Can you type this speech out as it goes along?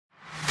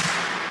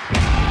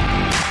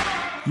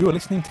You are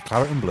listening to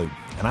Claret and Blue,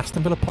 an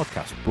Aston Villa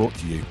podcast brought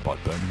to you by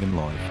Birmingham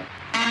Live.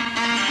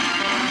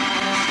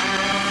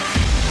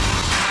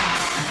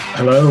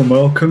 Hello and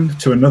welcome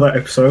to another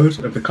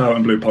episode of the Claret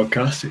and Blue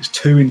podcast. It's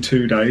 2 in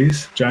 2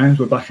 days. James,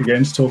 we're back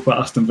again to talk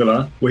about Aston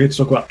Villa. We're here to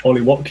talk about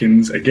Ollie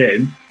Watkins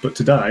again, but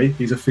today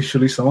he's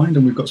officially signed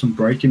and we've got some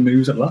breaking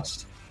news at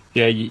last.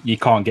 Yeah, you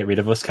can't get rid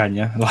of us, can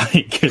you?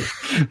 Like,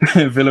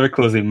 Villa are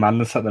causing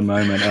madness at the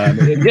moment.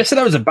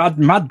 Yesterday was a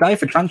mad day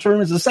for transfer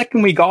rumours. The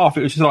second we got off,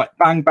 it was just like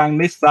bang, bang,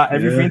 this, that,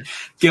 everything.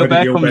 Yeah.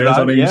 Gilbert comes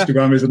down. On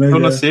Instagram, isn't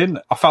he?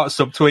 I felt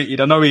subtweeted.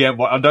 I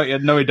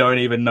know we don't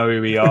even know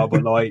who we are,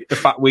 but like the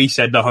fact we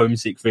said the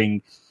homesick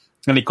thing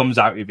and he comes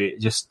out with it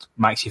just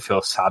makes you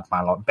feel sad,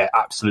 man. Like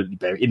absolutely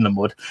buried in the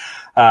mud.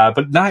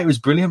 But no, it was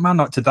brilliant, man.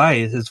 Like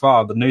today as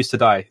well, the news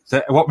today.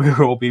 What we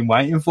were all been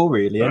waiting for,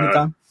 really,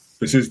 anytime.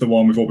 This is the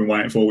one we've all been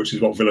waiting for, which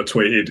is what Villa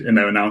tweeted in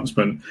their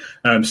announcement.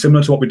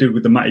 Similar to what we did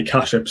with the Matty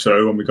Cash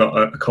episode when we got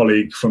a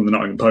colleague from the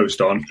Nottingham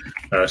Post on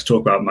to talk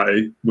about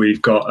Matty.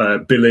 We've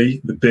got Billy,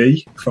 the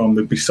B, from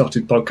the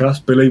Besotted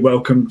podcast. Billy,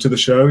 welcome to the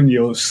show in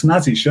your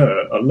snazzy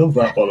shirt. I love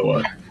that, by the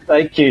way.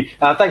 Thank you.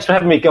 Thanks for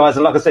having me, guys.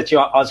 And like I said to you,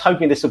 I was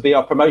hoping this would be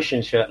our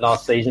promotion shirt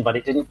last season, but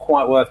it didn't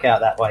quite work out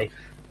that way.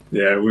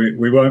 Yeah,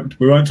 we won't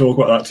talk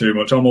about that too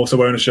much. I'm also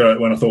wearing a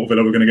shirt when I thought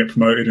Villa were going to get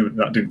promoted, and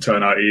that didn't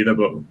turn out either.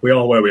 But we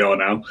are where we are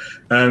now.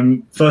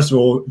 First of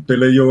all,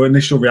 Billy, your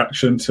initial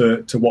reaction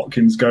to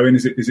Watkins going,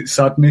 is it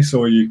sadness,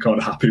 or are you kind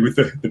of happy with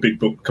the big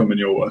book coming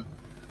your way?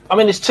 I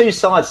mean, there's two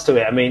sides to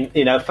it. I mean,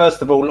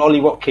 first of all,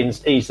 Ollie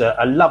Watkins, he's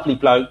a lovely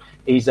bloke.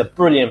 He's a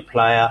brilliant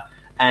player,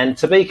 and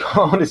to be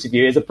quite honest with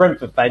you, as a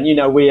Brentford fan,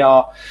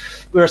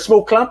 we're a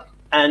small club.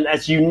 And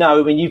as you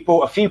know, when you've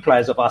bought a few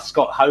players of us,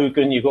 Scott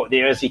Hogan, you've got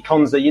the Erzi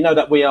Konza, you know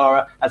that we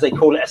are, as they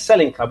call it, a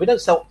selling club. We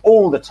don't sell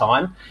all the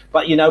time,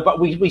 but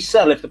we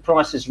sell if the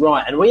price is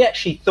right. And we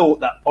actually thought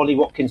that Ollie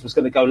Watkins was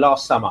going to go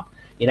last summer.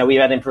 We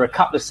had him for a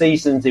couple of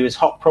seasons. He was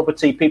hot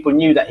property. People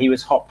knew that he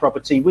was hot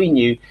property. We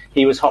knew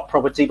he was hot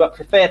property. But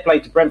for fair play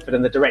to Brentford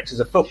and the directors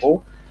of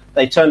football,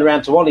 they turned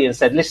around to Ollie and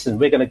said, listen,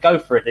 we're going to go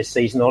for it this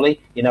season,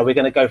 Ollie. We're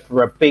going to go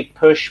for a big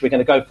push. We're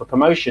going to go for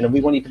promotion, and we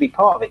want you to be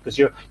part of it because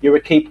you're a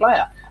key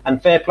player. And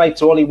fair play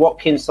to Ollie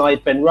Watkins,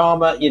 Said Ben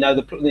Rama,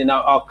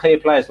 our clear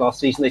players last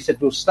season. They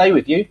said, we'll stay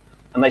with you.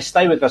 And they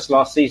stayed with us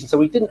last season. So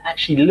we didn't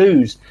actually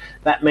lose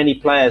that many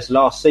players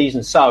last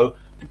season. So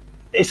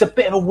it's a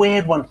bit of a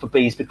weird one for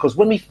Bees because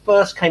when we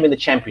first came in the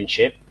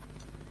Championship,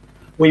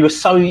 we were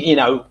so,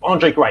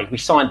 Andre Gray, we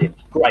signed him.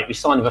 Great. We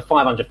signed him for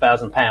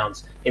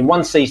 £500,000. In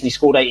one season, he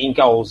scored 18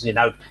 goals.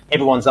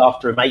 Everyone's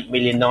after him, 8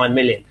 million, 9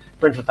 million.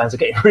 Brentford fans are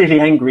getting really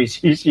angry,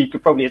 as you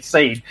could probably have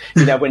seen,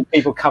 when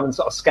people come and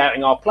sort of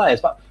scouting our players.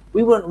 But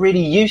we weren't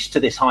really used to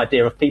this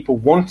idea of people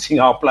wanting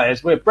our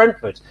players. We're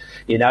Brentford,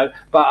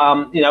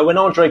 But, when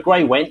Andre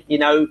Gray went, we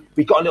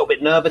got a little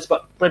bit nervous,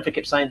 but Brentford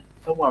kept saying,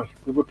 don't worry,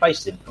 we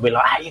replaced him. And we're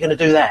like, how are you going to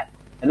do that?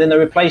 And then they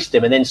replaced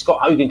him. And then Scott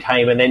Hogan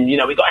came, and then,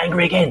 we got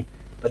angry again.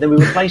 But then we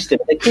replaced him.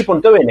 They keep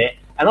on doing it.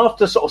 And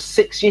after sort of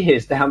 6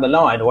 years down the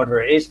line, or whatever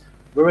it is,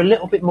 we're a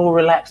little bit more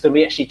relaxed and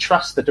we actually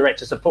trust the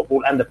directors of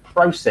football and the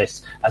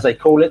process, as they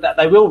call it, that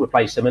they will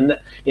replace him. And,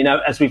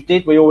 as we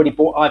already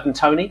bought Ivan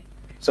Toney.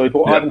 So we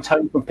bought Ivan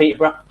Toney from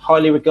Peterborough,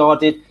 highly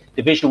regarded,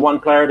 Division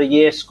 1 Player of the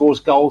Year, scores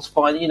goals,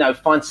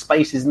 finds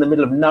spaces in the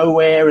middle of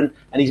nowhere. And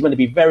he's going to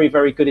be very,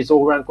 very good, his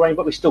all-round game.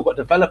 But we still got to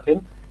develop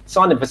him,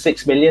 signed him for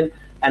 £6 million.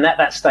 And at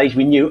that stage,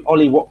 we knew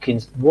Ollie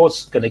Watkins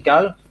was going to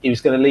go. He was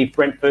going to leave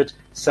Brentford.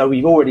 So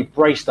we've already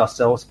braced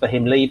ourselves for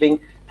him leaving.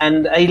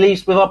 And he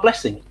leaves with our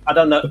blessing. I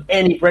don't know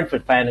any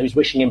Brentford fan who's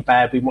wishing him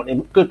bad. We want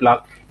him good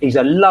luck. He's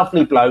a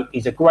lovely bloke.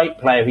 He's a great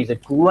player. He's a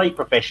great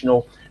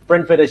professional.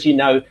 Brentford, as you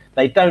know,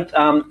 they don't...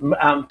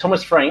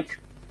 Thomas Frank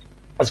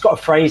has got a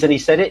phrase, and he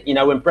said it.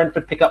 When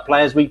Brentford pick up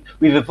players, we've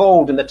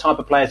evolved in the type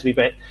of players we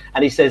get.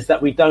 And he says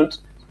that we don't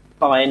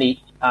buy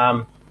any...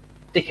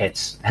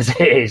 dickheads, as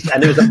it is,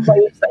 and there was a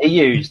phrase that he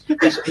used.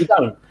 Yes, we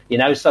don't,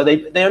 So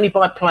they only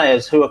buy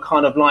players who are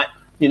kind of like,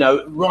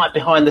 right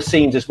behind the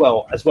scenes as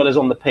well as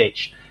on the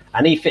pitch,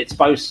 and he fits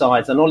both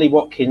sides. And Ollie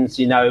Watkins,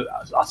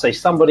 I say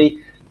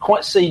somebody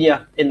quite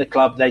senior in the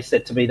club. They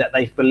said to me that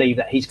they believe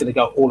that he's going to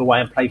go all the way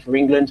and play for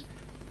England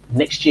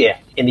next year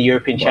in the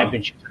European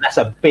Championship. And that's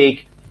a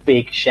big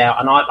shout,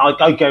 and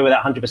I go with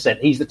that 100%.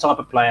 He's the type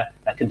of player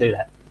that can do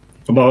that.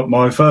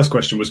 My first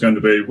question was going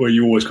to be, were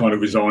you always kind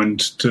of resigned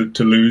to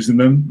losing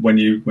them when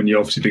you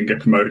obviously didn't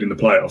get promoted in the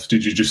playoffs?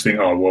 Did you just think,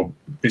 oh, well,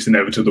 it's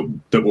inevitable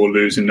that we're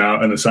losing now?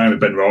 And the same with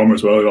Ben Rama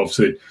as well.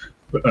 Obviously,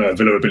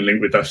 Villa have been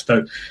linked with that.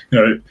 So,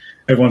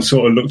 everyone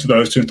sort of looked at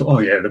those two and thought, oh,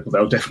 yeah,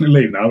 they'll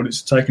definitely leave now. But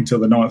it's taken till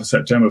the 9th of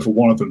September for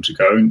one of them to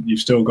go, and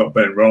you've still got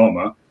Ben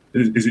Rama.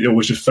 Is it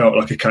always just felt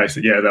like a case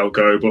that, yeah, they'll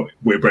go, but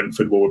we're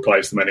Brentford, we'll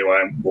replace them anyway,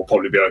 and we'll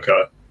probably be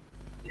okay?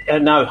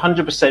 No,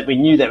 100%. We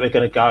knew that we were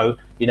going to go.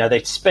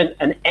 They'd spent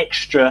an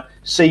extra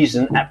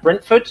season at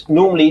Brentford.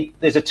 Normally,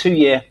 there's a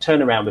 2-year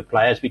turnaround with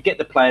players. We get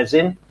the players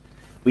in,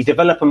 we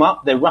develop them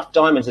up. They're rough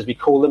diamonds, as we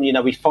call them.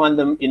 We find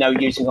them,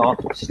 using our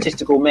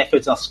statistical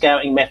methods, our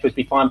scouting methods.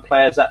 We find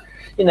players that,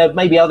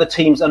 maybe other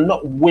teams are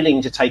not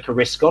willing to take a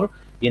risk on.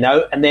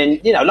 And then,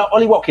 like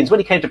Ollie Watkins, when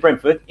he came to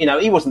Brentford,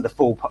 he wasn't the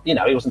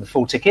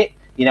full ticket.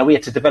 We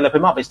had to develop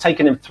him up. It's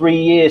taken him 3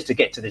 years to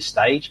get to this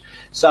stage.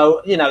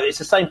 So, it's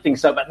the same thing.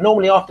 So, but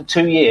normally after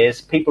 2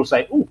 years, people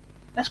say, oh,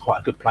 that's quite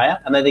a good player.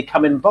 And then they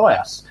come in and buy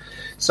us.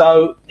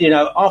 So,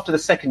 after the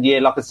second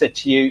year, like I said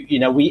to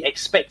you, we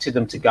expected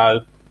them to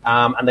go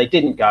and they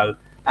didn't go.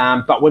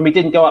 But when we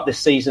didn't go up this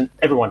season,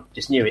 everyone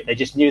just knew it. They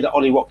just knew that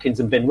Ollie Watkins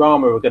and Ben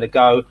Rama were going to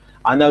go.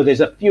 I know there's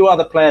a few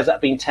other players that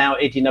have been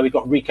touted. We've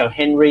got Rico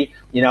Henry.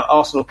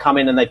 Arsenal come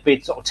in and they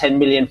bid sort of 10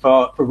 million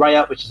for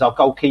Raya, which is our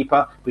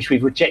goalkeeper, which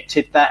we've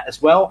rejected that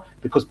as well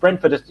because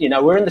Brentford,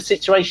 we're in the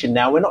situation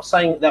now. We're not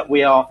saying that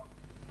we're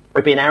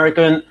being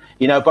arrogant,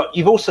 but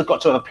you've also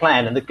got to have a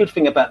plan. And the good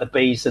thing about the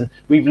Bees, and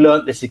we've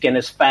learnt this again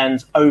as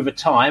fans over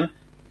time,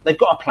 they've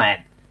got a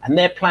plan. And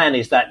their plan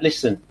is that,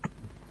 listen,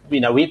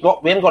 we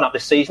haven't gone up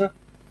this season.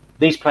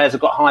 These players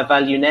have got high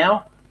value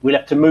now. We'll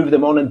have to move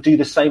them on and do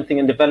the same thing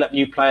and develop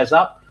new players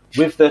up.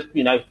 With the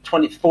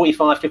 20,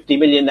 45, 50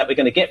 million that we're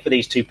going to get for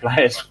these two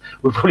players,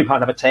 we'll probably buy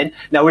another 10.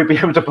 Now we'll be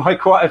able to buy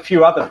quite a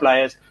few other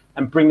players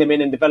and bring them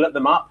in and develop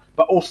them up,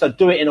 but also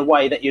do it in a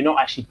way that you're not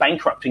actually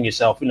bankrupting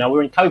yourself.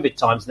 We're in COVID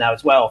times now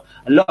as well.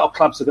 A lot of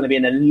clubs are going to be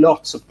in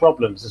lots of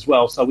problems as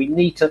well. So we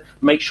need to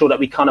make sure that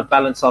we kind of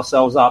balance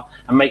ourselves up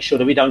and make sure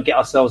that we don't get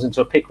ourselves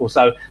into a pickle.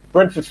 So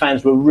Brentford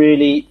fans were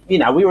really,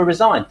 we were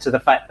resigned to the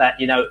fact that,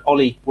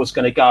 Ollie was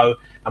going to go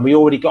and we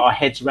already got our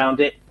heads around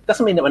it.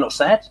 Doesn't mean that we're not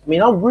sad.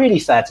 I'm really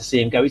sad to see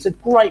him go. He's a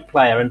great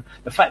player. And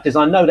the fact is,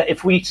 I know that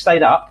if we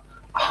stayed up,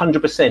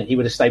 100% he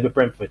would have stayed with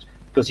Brentford.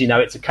 Because,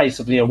 it's a case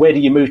of, where do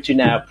you move to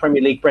now?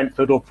 Premier League,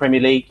 Brentford or Premier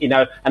League,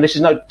 and this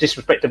is no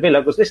disrespect to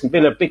Villa. Because, listen,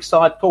 Villa, big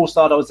side, cool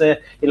side. I was there,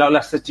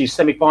 let's do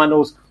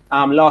semi-finals,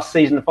 last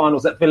season, the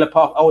finals at Villa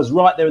Park. I was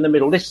right there in the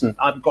middle. Listen,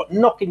 I've got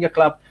nothing in your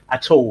club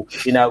at all,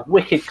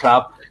 wicked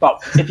club.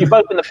 But if you're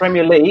both in the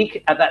Premier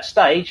League at that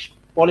stage,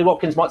 Ollie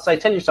Watkins might say,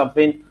 tell you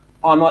something,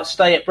 I might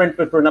stay at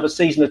Brentford for another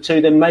season or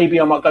two, then maybe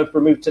I might go for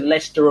a move to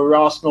Leicester or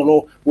Arsenal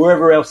or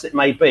wherever else it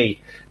may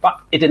be. But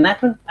it didn't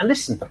happen. And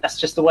listen, that's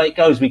just the way it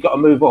goes. We've got to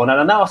move on. And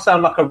I know I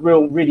sound like a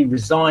really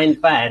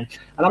resigned fan.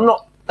 And I'm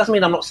not, doesn't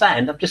mean I'm not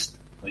sad. I'm just,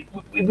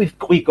 we've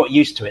got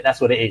used to it.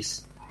 That's what it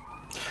is.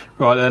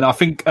 Right, then I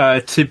think I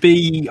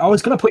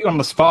was going to put you on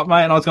the spot,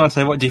 mate, and I was going to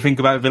say, what do you think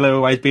about Villa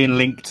always being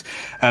linked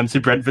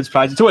to Brentford's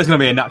players? It's always going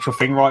to be a natural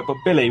thing, right? But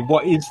Billy,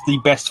 what is the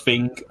best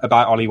thing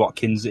about Ollie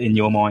Watkins in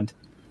your mind?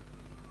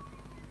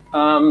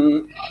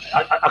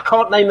 I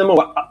can't name them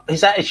all.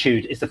 His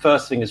attitude is the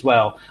first thing as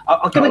well.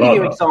 I'm going to give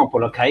you an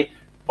example, okay?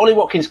 Ollie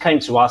Watkins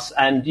came to us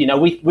and,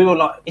 we were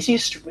like, is he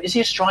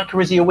a striker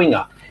or is he a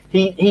winger?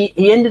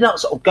 He ended up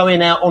sort of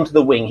going out onto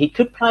the wing. He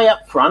could play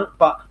up front,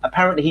 but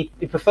apparently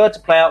he preferred to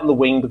play out on the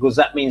wing because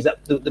that means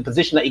that the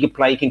position that he could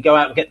play, he can go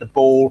out and get the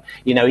ball,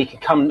 he can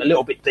come a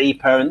little bit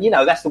deeper and,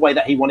 that's the way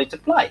that he wanted to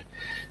play.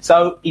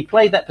 So he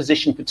played that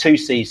position for 2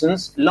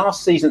 seasons.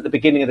 Last season, at the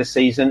beginning of the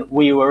season,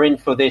 we were in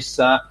for this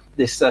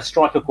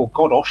striker called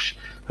Godosh,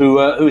 who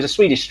was a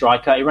Swedish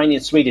striker,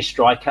 Iranian-Swedish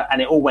striker,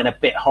 and it all went a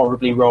bit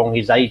horribly wrong.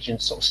 His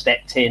agent sort of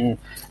stepped in,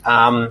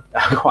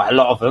 quite a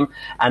lot of them,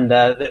 and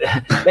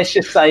let's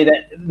just say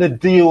that the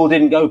deal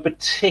didn't go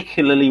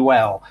particularly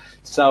well.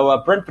 So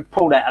Brentford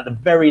pulled out at the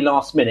very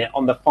last minute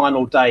on the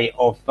final day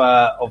of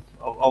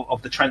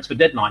the transfer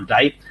deadline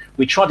day.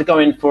 We tried to go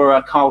in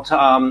for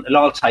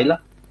Lyle Taylor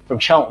from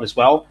Charlton as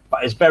well,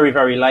 but it was very,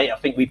 very late. I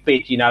think we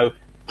bid,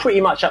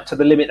 pretty much up to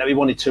the limit that we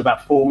wanted to,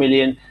 about 4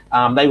 million.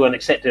 They weren't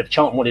accepted.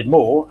 Charlton wanted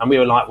more, and we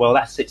were like, well,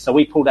 that's it. So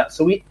we pulled out.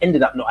 So we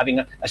ended up not having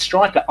a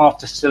striker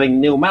after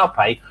selling Neil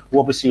Maupay, who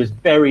obviously was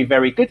very,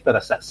 very good for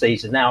us that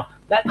season. Now,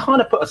 that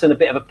kind of put us in a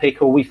bit of a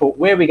pickle. We thought,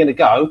 where are we going to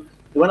go?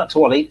 We went up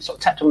to Ollie, sort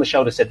of tapped him on the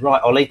shoulder, said,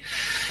 right, Ollie,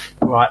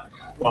 right,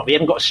 we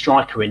haven't got a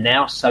striker in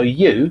now, so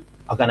you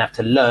are going to have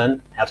to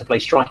learn how to play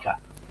striker.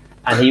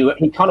 And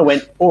he kind of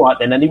went, all right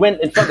then. And he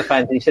went in front of the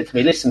fans and he said to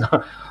me, listen,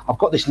 I've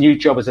got this new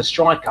job as a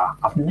striker.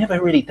 I've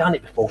never really done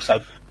it before.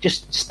 So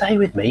just stay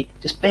with me.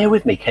 Just bear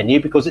with me, can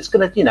you? Because it's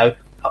going to,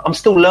 I'm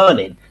still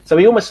learning. So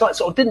he almost sort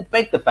of didn't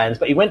beg the fans,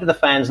 but he went to the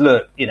fans,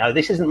 look,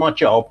 this isn't my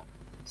job.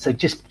 So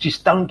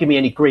just don't give me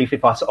any grief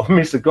if I sort of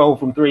miss a goal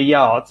from 3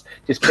 yards.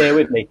 Just bear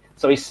with me.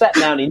 So he sat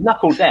down, he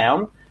knuckled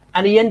down,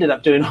 and he ended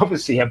up doing,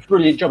 obviously, a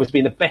brilliant job. It's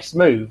been the best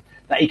move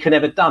that he could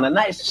ever done. And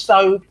that is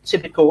so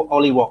typical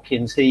Ollie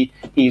Watkins.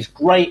 He's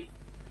great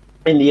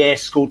in the air,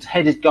 scored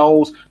headed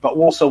goals, but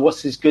also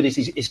what's his good is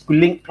his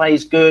link play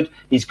is good.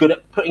 He's good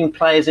at putting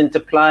players into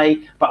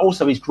play, but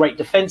also he's great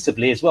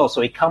defensively as well. So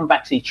he comes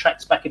back, he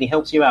tracks back and he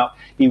helps you out.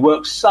 He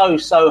works so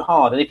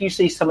hard. And if you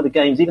see some of the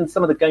games, even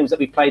some of the games that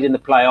we played in the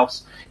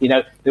playoffs,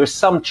 there were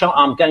some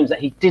games that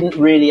he didn't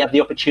really have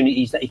the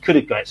opportunities that he could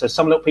have got. So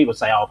some little people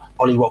say, oh,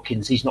 Ollie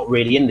Watkins, he's not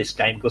really in this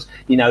game because,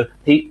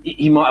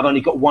 he might have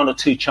only got 1 or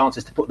 2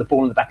 chances to put the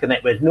ball in the back of the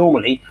net, whereas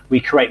normally we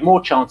create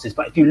more chances.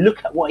 But if you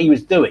look at what he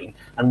was doing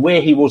and where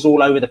he was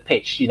all over the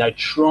pitch,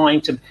 trying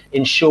to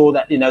ensure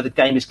that, the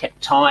game is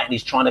kept tight and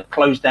he's trying to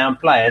close down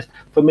players,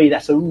 for me,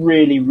 that's a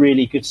really,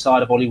 really good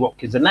side of Ollie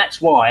Watkins. And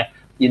that's why,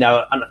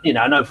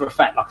 I know for a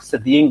fact, like I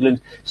said, the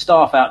England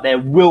staff out there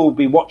will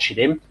be watching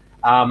him.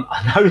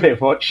 I know they're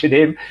watching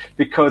him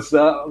because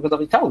I've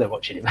been told they're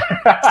watching him.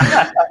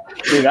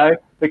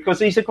 Because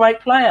he's a great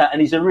player and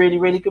he's a really,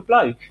 really good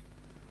bloke.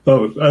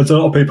 Well, there's a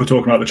lot of people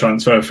talking about the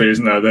transfer fee,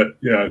 isn't there?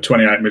 That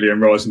 28 million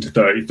rising to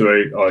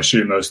 33. I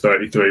assume those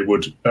 33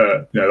 would,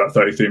 that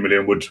 33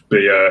 million would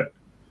be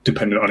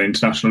dependent on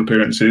international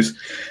appearances.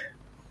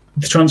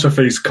 The transfer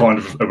fee is kind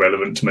of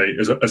irrelevant to me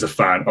as a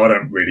fan. I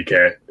don't really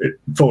care.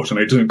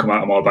 Fortunately, it doesn't come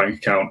out of my bank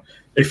account.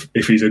 If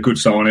he's a good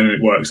signing and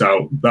it works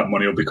out, that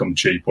money will become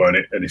cheap, won't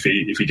it? And if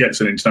he gets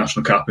an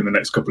international cap in the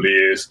next couple of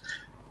years,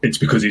 it's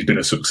because he's been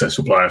a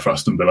successful player for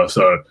Aston Villa.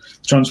 So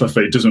the transfer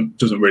fee doesn't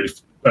really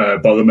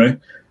bother me.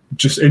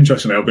 Just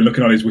interestingly, I've been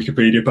looking on his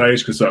Wikipedia page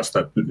because that's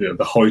the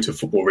height of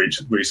football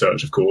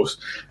research, of course.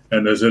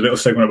 And there's a little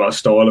segment about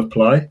style of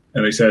play.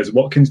 And he says,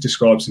 Watkins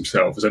describes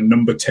himself as a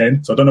number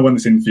 10. So I don't know when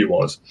this interview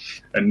was.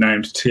 And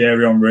named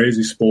Thierry Henry as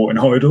his sporting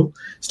idol,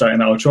 stating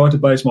that I'll try to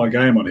base my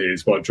game on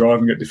his by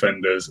driving at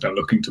defenders and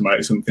looking to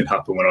make something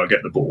happen when I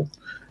get the ball.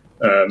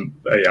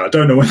 I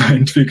don't know when that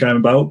interview came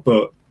about,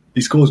 but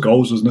he scores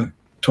goals, doesn't he?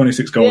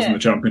 26 goals in the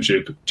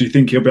Championship. Do you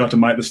think he'll be able to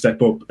make the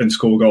step up and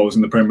score goals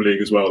in the Premier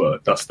League as well, though?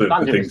 That's the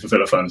thing for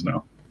Villa fans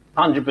now.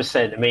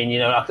 100%. I mean,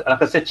 like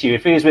I said to you,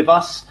 if he was with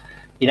us,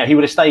 he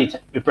would have stayed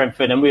with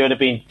Brentford and we would have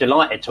been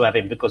delighted to have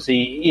him because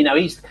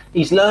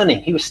he's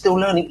learning. He was still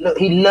learning. Look,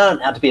 he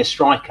learned how to be a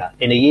striker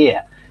in a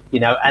year,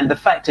 and the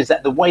fact is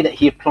that the way that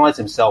he applies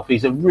himself,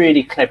 he's a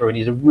really clever and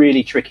he's a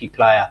really tricky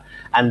player.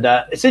 And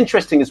it's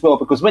interesting as well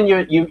because when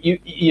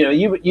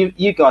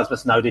you guys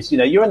must know this,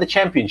 you're in the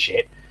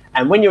Championship.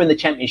 And when you're in the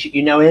Championship,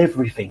 you know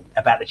everything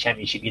about the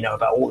Championship. You know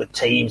about all the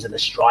teams and the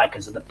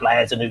strikers and the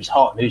players and who's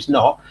hot and who's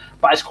not.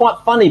 But it's quite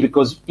funny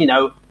because,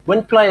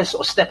 when players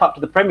sort of step up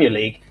to the Premier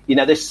League,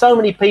 there's so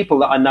many people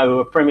that I know who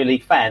are Premier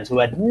League fans who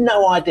had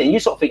no idea. And you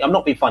sort of think, I'm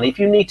not being funny. If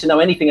you need to know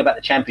anything about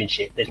the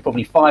Championship, there's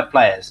probably 5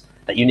 players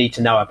that you need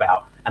to know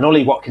about. And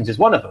Ollie Watkins is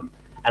one of them.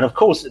 And of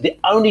course, the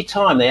only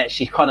time they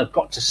actually kind of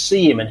got to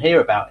see him and hear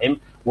about him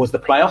was the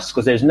playoffs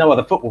because there was no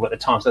other football at the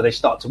time, so they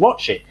started to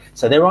watch it.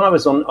 So there I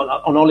was on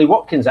Ollie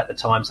Watkins at the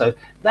time. So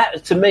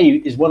that, to me,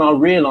 is when I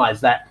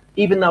realised that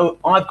even though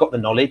I've got the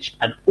knowledge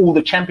and all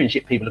the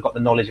Championship people have got the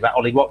knowledge about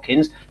Ollie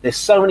Watkins, there's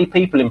so many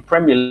people in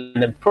Premier League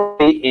and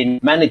probably in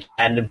management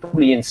land and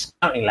probably in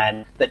scouting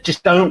land that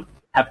just don't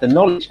have the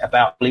knowledge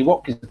about Ollie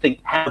Watkins to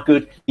think how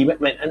good he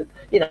went. And,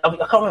 I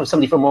can't remember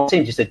somebody from my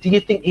team just said, do you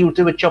think he'll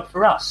do a job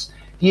for us?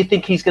 Do you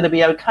think he's going to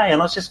be okay?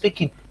 And I was just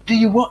thinking, do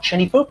you watch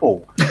any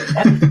football?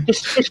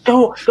 just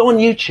go on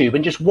YouTube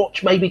and just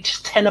watch maybe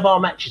just 10 of our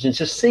matches and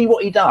just see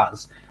what he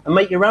does and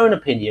make your own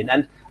opinion.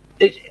 And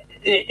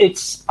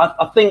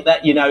I think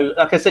that,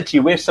 like I said to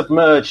you, we're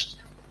submerged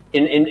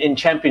in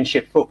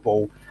Championship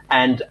football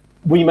and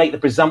we make the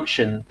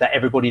presumption that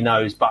everybody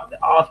knows. But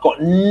I've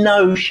got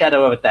no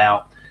shadow of a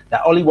doubt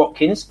that Ollie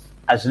Watkins,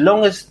 as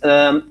long as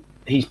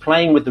he's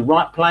playing with the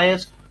right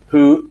players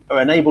who are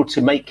unable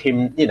to make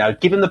him,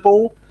 give him the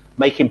ball,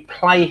 make him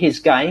play his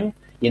game.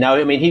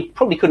 He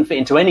probably couldn't fit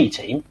into any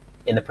team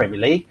in the Premier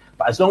League,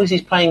 but as long as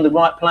he's playing the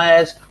right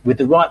players with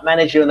the right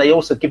manager and they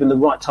also give him the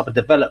right type of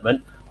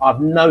development,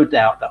 I've no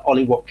doubt that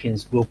Ollie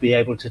Watkins will be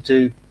able to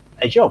do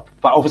a job.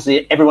 But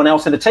obviously everyone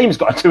else in the team's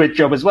got to do a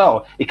job as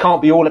well. It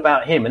can't be all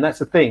about him, and that's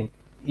the thing.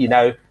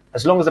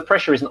 As long as the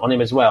pressure isn't on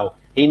him as well,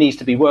 he needs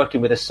to be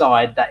working with a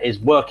side that is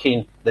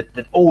working, that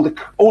all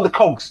the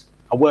cogs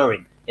are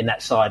whirring in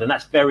that side, and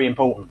that's very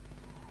important.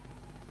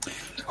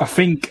 I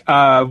think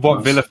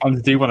what Villa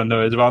fans do want to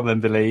know as well, then,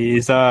 Billy,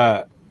 is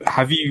do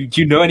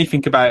you know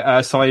anything about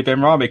Saïd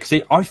Benrahma?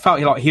 Because I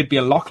felt like he'd be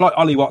a lock like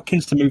Ollie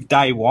Watkins to move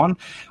day one.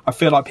 I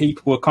feel like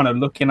people were kind of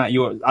looking at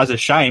you as a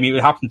shame. It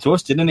would happen to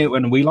us, didn't it,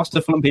 when we lost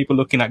to Fulham? People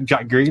looking at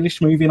Jack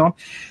Grealish moving on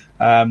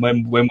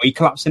when we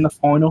collapsed in the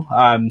final.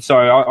 So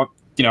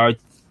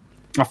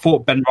I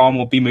thought Benrahma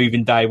would be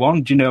moving day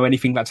one. Do you know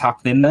anything that's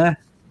happening there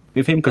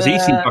with him? Because he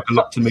seems like a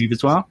lot to move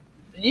as well.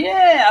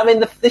 Yeah,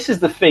 this is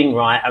the thing,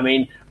 right?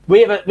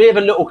 We have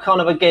a little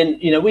kind of, again,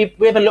 we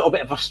have a little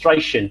bit of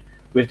frustration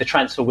with the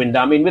transfer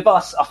window. With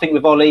us, I think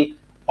with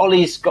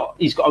Ollie's got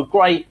a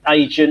great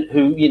agent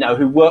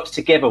who works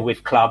together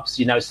with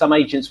clubs. Some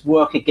agents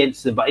work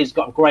against them, but he's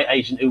got a great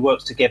agent who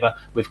works together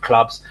with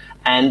clubs.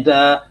 And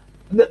there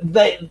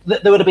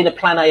would have been a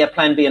plan A, a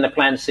plan B, and a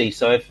plan C.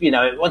 So if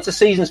once the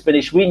season's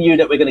finished, we knew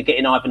that we're going to get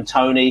in Ivan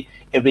Toney.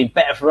 It would be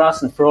better for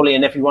us and for Ollie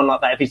and everyone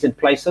like that if he's in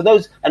place.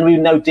 So and we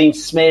know Dean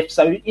Smith.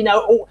 So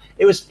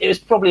it was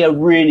probably a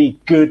really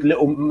good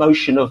little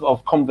motion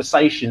of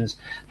conversations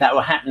that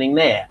were happening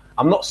there.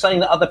 I'm not saying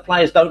that other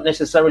players don't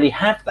necessarily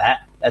have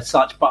that as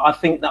such, but I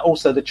think that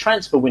also the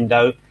transfer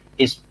window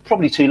is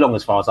probably too long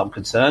as far as I'm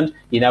concerned.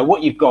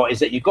 What you've got is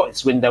that you've got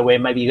this window where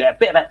maybe you get a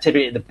bit of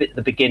activity at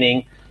the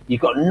beginning.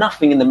 You've got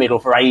nothing in the middle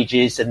for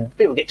ages and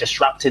people get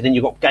disrupted and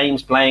you've got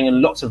games playing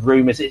and lots of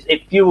rumours.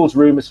 It fuels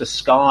rumours for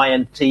Sky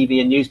and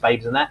TV and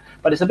newspapers and that,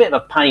 but it's a bit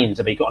of a pain,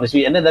 to be honest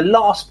with you. And then the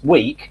last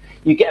week,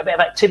 you get a bit of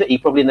activity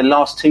probably in the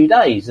last 2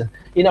 days. And,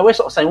 we're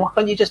sort of saying, why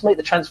can't you just make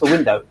the transfer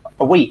window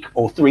a week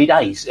or 3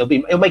 days? It'll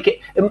be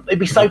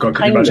so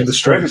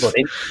painless for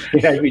everybody.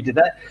 If we did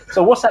that.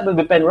 So what's happening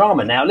with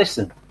Benrahma now?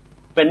 Listen,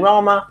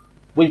 Benrahma,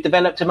 we've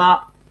developed him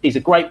up. He's a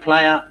great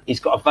player. He's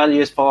got a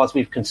value as far as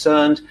we're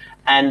concerned.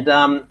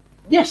 And,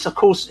 yes, of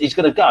course, he's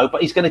going to go,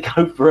 but he's going to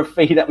go for a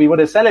fee that we want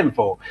to sell him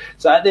for.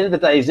 So at the end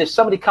of the day, if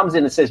somebody comes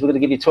in and says, we're going to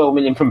give you 12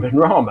 million from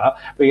Benrahma,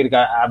 we're going to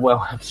go,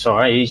 well, I'm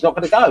sorry, he's not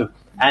going to go.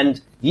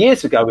 And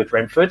years ago with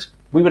Brentford,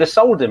 we would have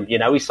sold him.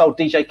 We sold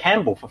DJ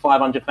Campbell for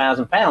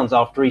 £500,000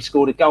 after he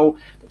scored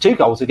 2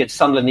 goals against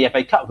Sunderland in the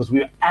FA Cup because we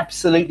were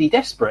absolutely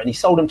desperate. And he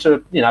sold him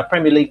to a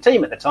Premier League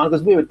team at the time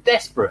because we were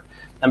desperate.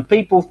 And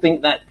people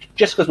think that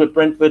just because we're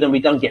Brentford and we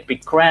don't get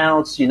big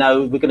crowds, we're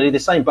going to do the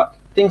same. But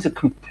things have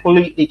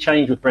completely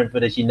changed with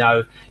Brentford, as you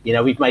know.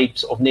 We've made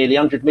sort of nearly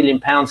 £100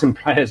 million in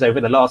players over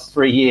the last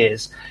 3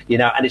 years,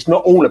 and it's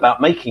not all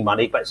about making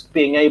money, but it's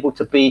being able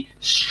to be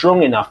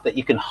strong enough that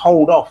you can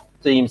hold off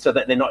teams so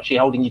that they're not actually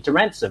holding you to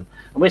ransom.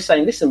 And we're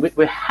saying, listen,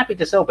 we're happy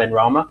to sell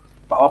Benrahma,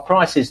 but our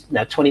price is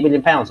 £20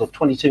 million or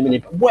 £22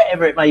 million,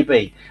 whatever it may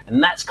be.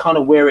 And that's kind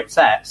of where it's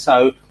at.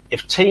 So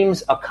if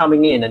teams are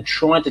coming in and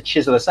trying to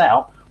chisel us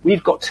out,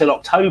 we've got till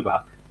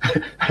October,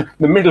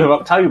 the middle of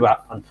October,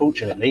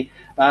 unfortunately,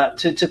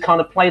 to kind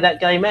of play that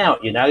game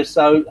out,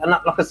 So, and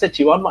like I said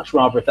to you, I'd much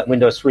rather if that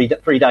window is 3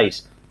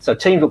 days. So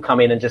teams will come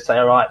in and just say,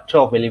 all right,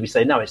 12 million. We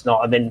say, no, it's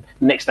not. And then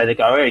the next day they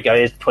go, here you go,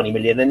 here's 20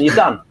 million, and you're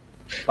done.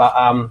 But,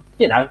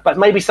 but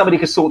maybe somebody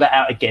could sort that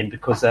out again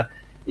because,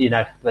 they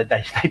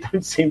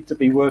don't seem to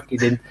be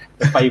working in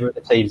the favour of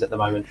the teams at the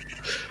moment.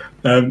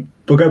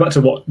 We'll go back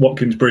to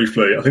Watkins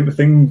briefly. I think the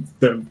thing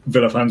that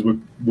Villa fans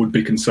would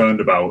be concerned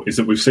about is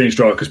that we've seen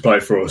strikers play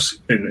for us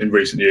in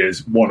recent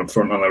years, one up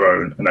front on their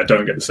own, and they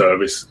don't get the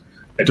service.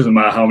 It doesn't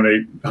matter how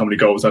many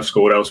goals they've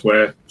scored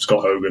elsewhere.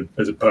 Scott Hogan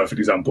is a perfect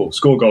example.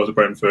 Scored goals at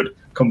Brentford,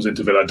 comes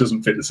into Villa,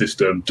 doesn't fit the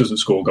system, doesn't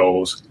score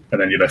goals,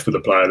 and then you're left with a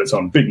player that's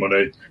on big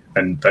money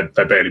and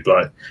they barely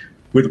play.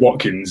 With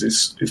Watkins,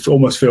 it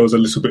almost feels a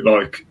little bit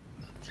like,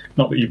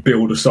 not that you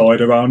build a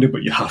side around it,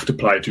 but you have to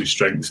play to his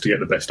strengths to get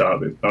the best out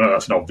of it. I know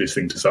that's an obvious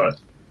thing to say.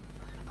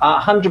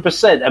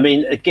 100%. I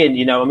mean, again,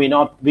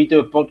 we do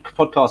a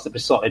podcast at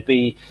Besotted, it'd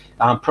be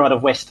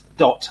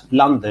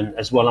prideofwest.london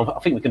as well. I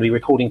think we're going to be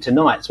recording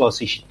tonight as well,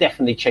 so you should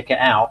definitely check it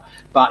out.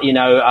 But,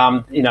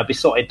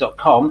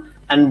 besotted.com.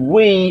 And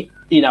we've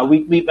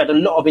had a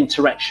lot of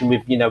interaction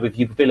with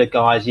you Villa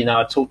guys.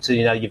 I talked to,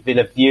 your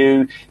Villa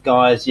View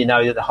guys, the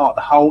Heart,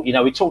 the Whole.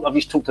 I've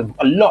just talked to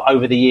a lot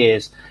over the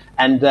years.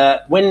 And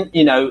when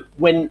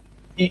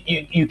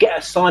you get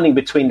a signing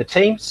between the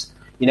teams,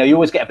 you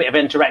always get a bit of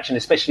interaction,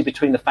 especially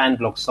between the fan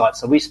blog sites.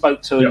 So we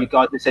spoke to you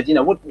guys and said,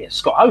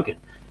 Scott Hogan.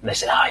 And they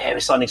said, oh, yeah,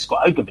 we're signing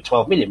Scott Hogan for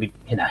 12 million. We,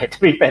 to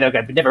be fair,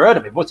 we've never heard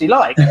of him. What's he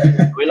like?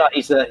 We're like,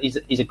 he's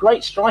a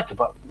great striker,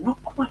 but we're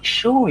not quite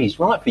sure he's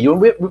right for you.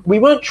 And we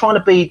weren't trying to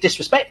be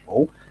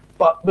disrespectful,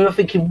 but we were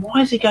thinking,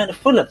 why is he going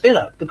to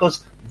Villa?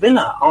 Because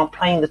Villa aren't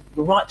playing the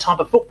right type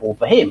of football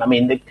for him. I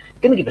mean, they're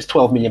going to give us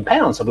 £12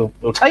 million, so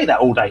we'll take that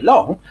all day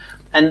long.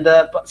 And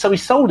so we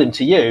sold him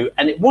to you,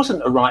 and it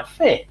wasn't a right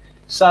fit.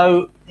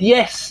 So,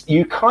 yes,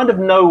 you kind of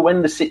know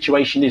when the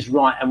situation is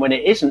right and when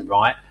it isn't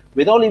right.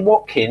 With Ollie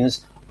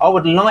Watkins, I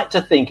would like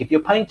to think if you're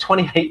paying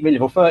 28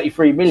 million or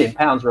 33 million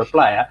pounds for a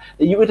player,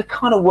 that you would have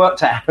kind of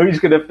worked out how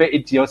he's going to fit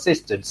into your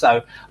system.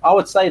 So I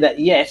would say that,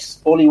 yes,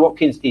 Ollie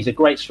Watkins is a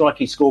great striker.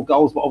 He scored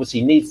goals, but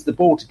obviously he needs the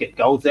ball to get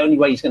goals. The only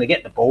way he's going to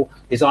get the ball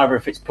is either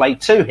if it's played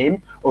to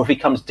him or if he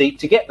comes deep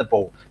to get the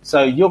ball.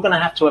 So you're going to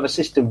have a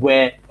system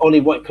where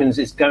Ollie Watkins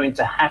is going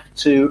to have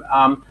to...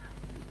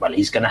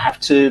 he's going to have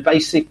to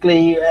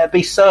basically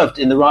be served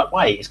in the right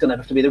way. It's going to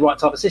have to be the right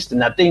type of system.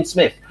 Now, Dean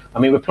Smith,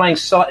 we're playing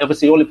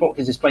obviously Ollie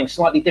Watkins is playing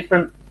slightly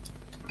different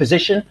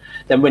position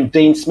than when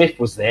Dean Smith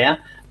was there.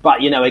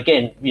 But,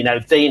 again,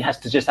 Dean has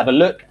to just have a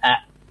look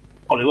at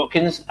Ollie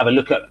Watkins, have a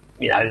look at,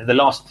 the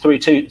last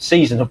 2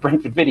 seasons of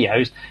Brentford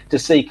videos to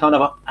see kind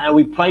of how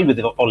we played with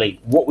Ollie,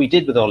 what we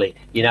did with Ollie,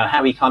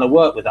 how he kind of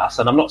worked with us.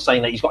 And I'm not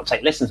saying that he's got to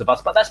take lessons of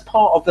us, but that's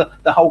part of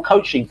the whole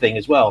coaching thing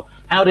as well.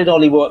 How did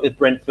Ollie work with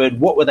Brentford?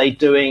 What were they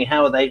doing?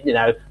 How are they,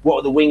 what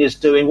were the wingers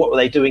doing? What were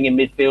they doing in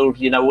midfield?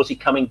 Was he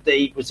coming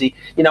deep? Was he,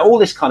 all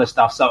this kind of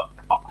stuff. So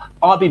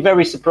I'd be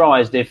very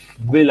surprised if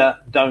Villa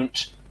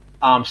don't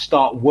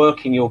start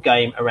working your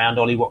game around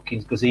Ollie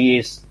Watkins, because he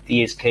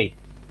is key.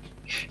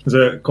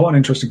 There's quite an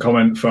interesting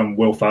comment from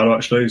Will Fowler,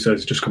 actually. He says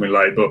it's just coming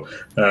late, but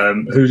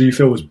who do you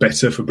feel was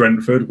better for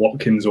Brentford,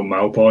 Watkins or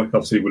Maupay?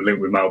 Obviously, we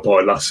linked with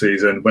Maupay last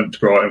season, went to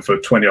Brighton for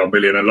 20-odd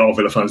million. A lot of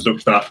Villa fans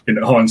looked at that in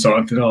hindsight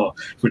and thought,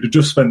 if we'd have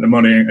just spent the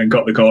money and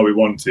got the guy we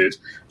wanted,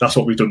 that's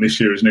what we've done this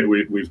year, isn't it?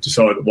 We've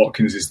decided that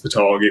Watkins is the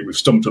target. We've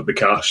stumped up the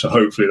cash, so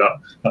hopefully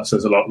that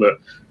says a lot that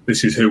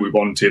this is who we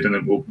wanted, and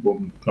then we'll,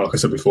 like I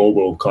said before,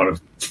 we'll kind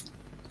of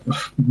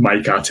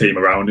make our team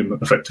around him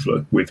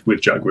effectively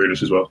with Jack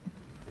Grealish as well.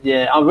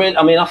 Yeah,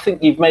 I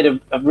think you've made a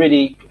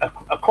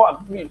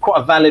quite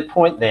a valid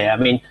point there.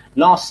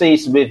 last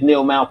season with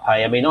Neil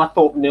Maupay, I mean, I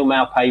thought Neil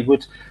Maupay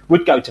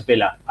would go to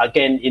Villa.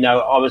 Again,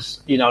 I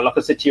was, like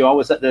I said to you, I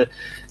was at the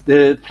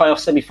playoff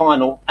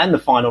semi-final and the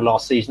final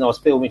last season. I was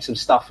filming some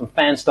stuff and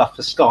fan stuff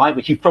for Sky,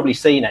 which you've probably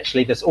seen,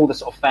 actually. There's all the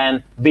sort of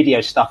fan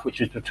video stuff, which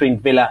was between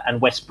Villa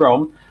and West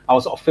Brom. I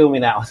was sort of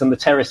filming that. I was on the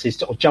terraces,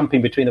 sort of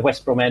jumping between the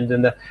West Brom end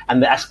and the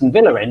Aston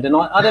Villa end. And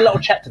I had a little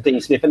chat to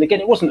Dean Smith. And again,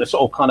 it wasn't a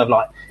sort of kind of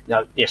like,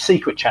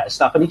 secret chat and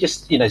stuff. And he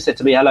just, said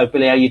to me, "Hello,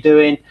 Billy, how you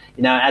doing?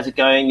 How's it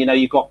going?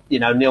 You've got,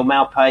 Neil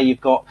Maupay,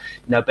 you've got,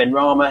 Ben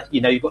Rama,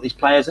 you've got these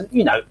players." And,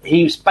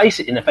 he was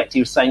basically, in effect, he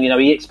was saying,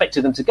 he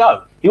expected them to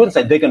go. He wouldn't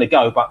say they're going to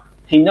go, but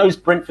he knows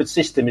Brentford's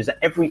system is that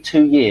every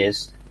 2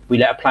 years we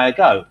let a player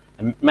go.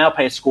 And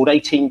Maupay has scored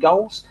 18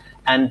 goals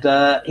and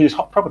he was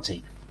hot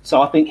property. So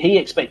I think he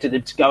expected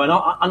him to go. And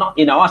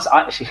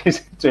I actually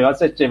said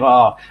to him,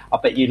 "I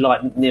bet you'd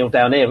like Neil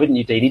down here, wouldn't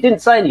you, Dean?" He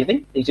didn't say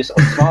anything. He just sort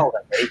of smiled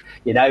at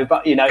me,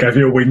 but, gave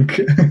you a wink.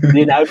 But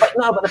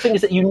the thing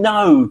is that,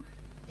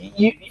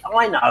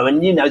 I know,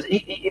 and,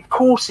 of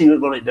course he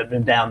wanted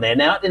them down there.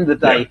 Now, at the end of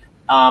the day,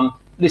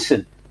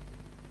 listen,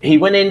 he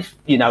went in,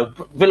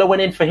 Villa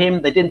went in for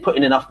him. They didn't put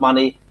in enough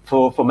money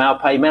for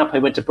Maupay. Maupay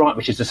went to Brighton,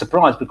 which is a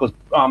surprise because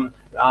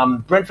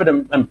Brentford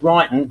and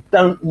Brighton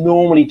don't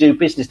normally do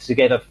business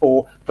together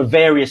for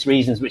various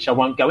reasons, which I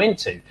won't go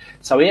into.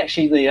 So he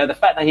actually, the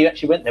fact that he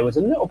actually went there was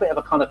a little bit of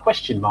a kind of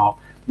question mark.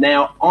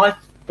 Now, I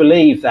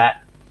believe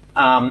that,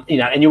 and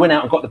you went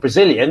out and got the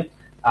Brazilian,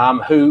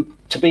 who,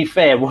 to be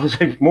fair, was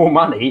more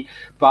money,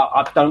 but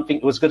I don't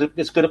think was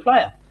as good a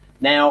player.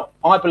 Now,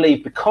 I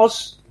believe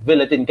because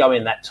Villa didn't go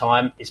in that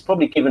time, it's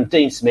probably given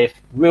Dean Smith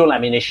real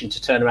ammunition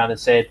to turn around and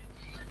said,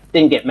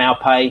 "Didn't get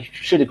Maupay,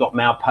 should have got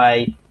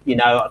Maupay.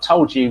 I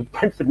told you,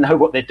 Brentford know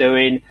what they're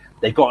doing.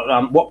 They've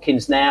got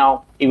Watkins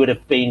now. He would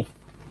have been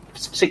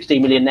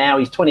 16 million now.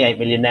 He's 28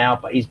 million now,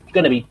 but he's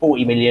going to be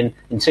 40 million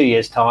in 2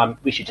 years' time.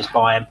 We should just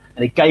buy him."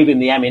 And it gave him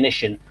the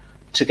ammunition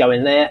to go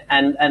in there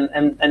and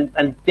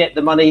get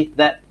the money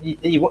that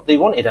they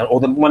wanted, or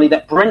the money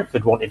that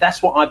Brentford wanted.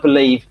 That's what I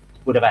believe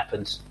would have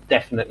happened,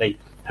 definitely.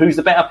 Who's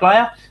the better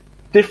player?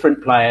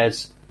 Different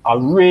players. I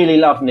really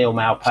love Neil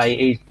Maupay.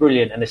 He's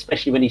brilliant, and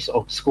especially when he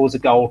sort of scores a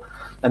goal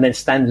and then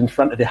stands in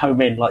front of the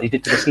home end like he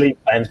did to the Sleep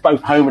fans,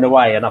 both home and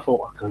away. And I thought,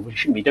 oh, God, we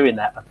shouldn't be doing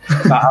that.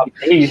 But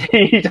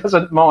he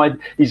doesn't mind.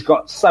 He's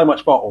got so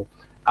much bottle.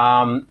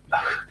 I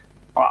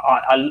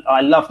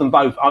love them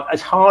both.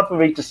 It's hard for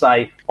me to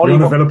say. You're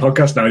on a Villa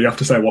podcast now. You have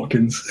to say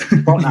Watkins.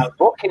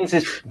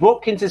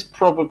 Watkins is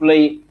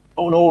probably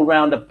an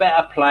all-round a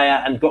better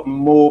player and got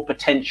more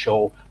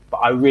potential, but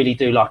I really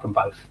do like them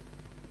both.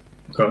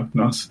 Okay,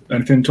 nice.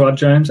 Anything to add,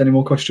 James? Any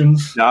more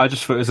questions? No, I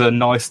just thought it was a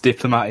nice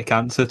diplomatic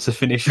answer to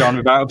finish on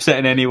without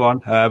upsetting anyone,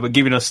 but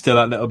giving us still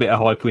that little bit of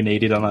hype we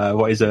needed on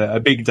what is a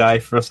big day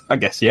for us, I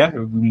guess. Yeah,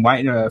 we've been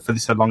waiting for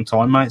this a long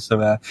time, mate.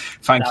 So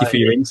thank you for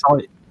your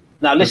insight.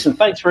 Now, listen,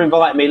 thanks for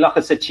inviting me. Like I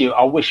said to you,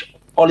 I wish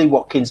Ollie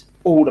Watkins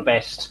all the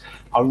best.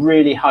 I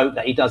really hope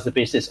that he does the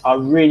business.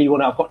 I've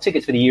got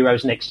tickets for the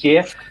Euros next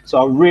year,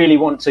 so I really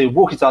want to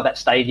walk inside that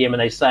stadium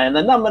and they say, and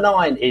the number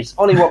 9 is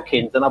Ollie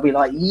Watkins, and I'll be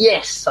like,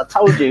 yes, I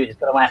told you it's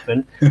going to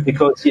happen,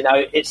 because,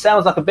 it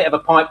sounds like a bit of a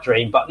pipe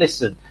dream, but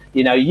listen,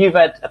 you've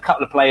had a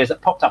couple of players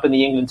that popped up in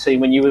the England team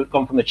when you have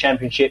gone from the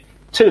Championship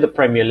to the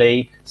Premier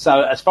League,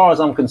 so as far as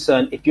I'm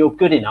concerned, if you're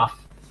good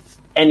enough,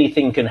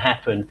 anything can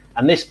happen,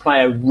 and this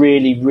player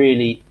really,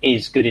 really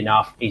is good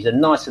enough. He's a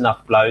nice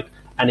enough bloke,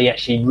 and he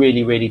actually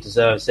really, really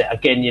deserves it.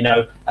 Again,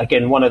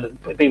 one of the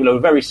people who were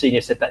very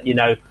senior said that,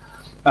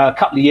 a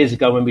couple of years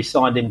ago when we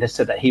signed him, they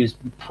said that he was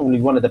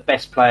probably one of the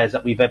best players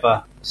that we've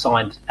ever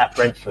signed at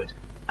Brentford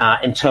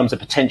in terms of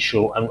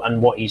potential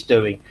and what he's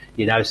doing.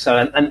 So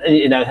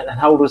and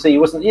how old was he? He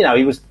wasn't,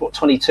 he was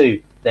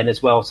 22 then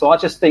as well. So I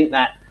just think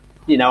that,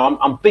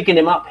 I'm bigging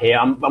him up here.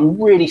 I'm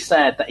really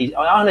sad that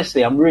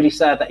I'm really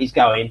sad that he's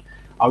going.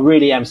 I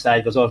really am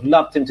sad because I've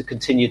loved him to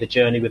continue the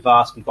journey with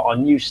us. We've got our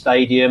new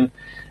stadium,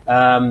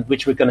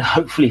 which we're going to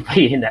hopefully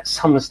be in at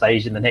some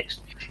stage in the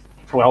next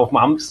 12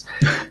 months.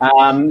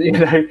 And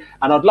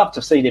I'd love to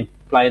have seen him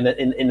play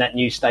in that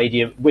new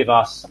stadium with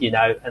us,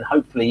 and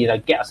hopefully,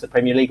 get us the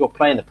Premier League or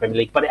play in the Premier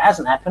League. But it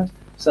hasn't happened.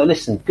 So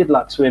listen, good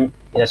luck to him.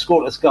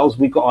 Scoreless goals.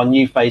 We've got our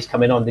new phase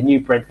coming on, the new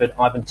Brentford,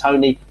 Ivan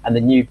Toney and the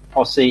new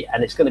posse,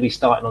 and it's going to be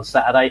starting on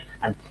Saturday.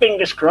 And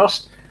fingers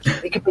crossed,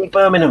 it could be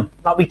Birmingham,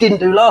 like we didn't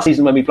do last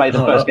season when we played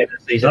the first game of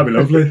the season. That'd be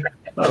lovely.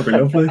 That would be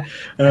lovely.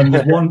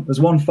 There's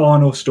one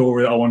final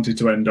story that I wanted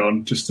to end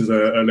on, just as a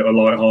little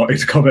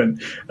light-hearted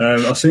comment.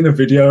 I've seen a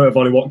video of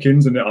Ollie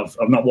Watkins, and I've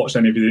not watched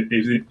any of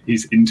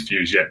his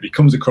interviews yet. He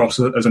comes across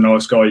as a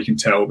nice guy. You can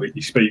tell that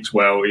he speaks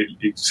well.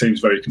 He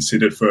seems very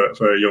considered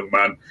for a young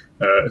man,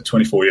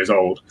 24 years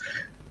old.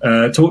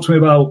 Talk to me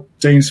about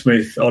Dean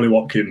Smith, Ollie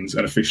Watkins,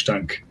 and a fish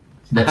tank.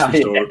 What's the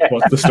story?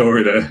 What's the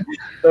story there?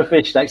 The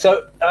fish tank.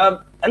 So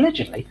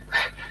allegedly.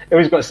 I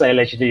always got to say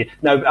allegedly.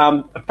 No,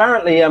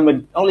 apparently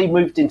when Ollie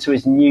moved into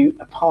his new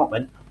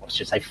apartment, I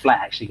should say flat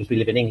actually, because we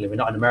live in England, we're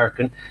not an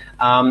American,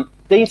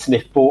 Dean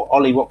Smith bought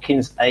Ollie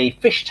Watkins a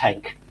fish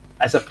tank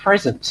as a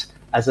present.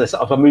 as a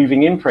sort of a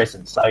moving in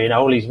presence. So,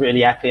 Ollie's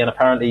really happy, and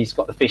apparently he's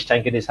got the fish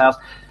tank in his house.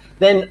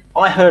 Then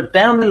I heard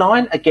down the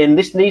line, again,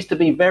 this needs to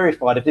be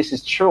verified if this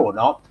is true or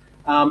not.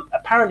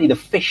 Apparently the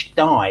fish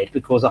died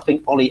because I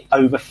think Ollie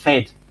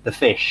overfed the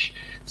fish.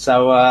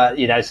 So,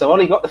 so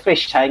Ollie got the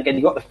fish tank and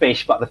he got the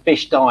fish, but the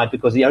fish died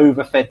because he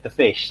overfed the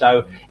fish.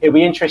 So it'll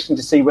be interesting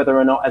to see whether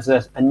or not, as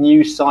a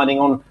new signing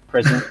on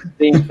present,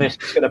 Dean Fish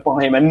is going to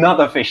buy him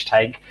another fish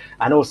tank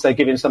and also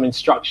give him some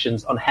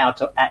instructions on how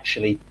to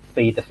actually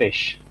feed the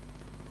fish.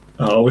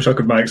 I wish I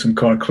could make some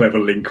kind of clever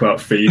link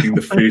about feeding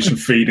the fish and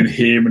feeding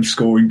him and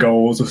scoring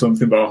goals or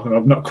something, but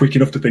I'm not quick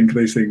enough to think of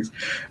these things.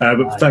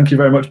 But thank you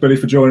very much, Billy,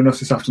 for joining us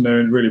this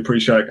afternoon. Really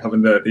appreciate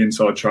having the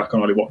inside track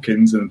on Ollie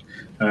Watkins, and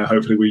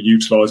hopefully we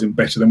utilise him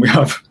better than we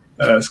have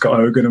Scott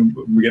Hogan, and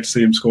we get to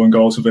see him scoring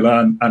goals for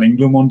Villa and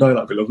England one day.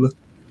 That'd be lovely.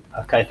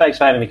 Okay, thanks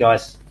for having me,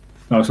 guys.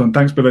 Nice one.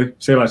 Thanks, Billy.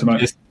 See you later, mate.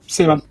 Yes.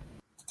 See you, man.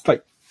 Bye.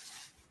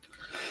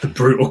 The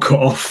brutal cut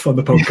off on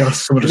the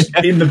podcast. Someone just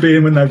in the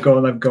bin when they've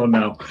gone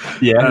now.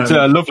 Yeah, it's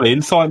a lovely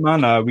insight,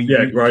 man.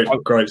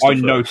 Great. I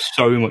know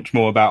so much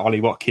more about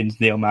Ollie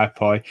Watkins, Neil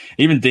Magpie,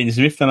 even Dean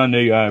Smith than I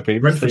knew previously.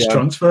 Brentford's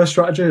transfer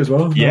strategy as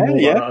well. Yeah.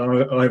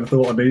 I ever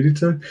thought I needed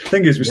to.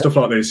 Thing is, with stuff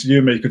like this, you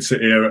and me could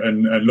sit here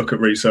and look at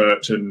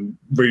research and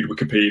read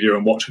Wikipedia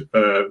and watch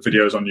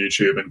videos on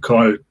YouTube and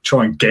kind of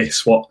try and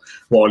guess what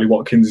Ollie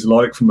Watkins is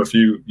like from a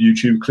few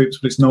YouTube clips.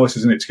 But it's nice,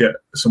 isn't it, to get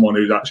someone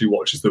who actually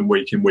watches them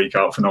week in, week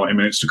out for 90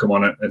 minutes to come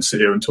on it and sit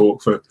here and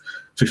talk for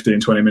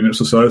 15, 20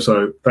 minutes or so.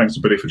 So thanks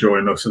to Billy for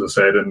joining us, as I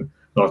said, and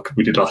like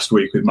we did last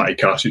week with Matty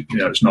Cash,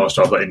 it's nice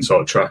to have that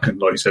inside track, and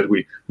like you said,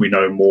 we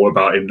know more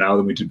about him now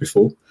than we did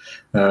before.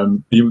 Are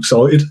you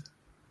excited?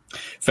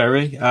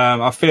 Very.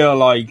 I feel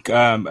like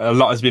a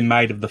lot has been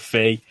made of the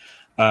fee.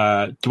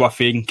 Do I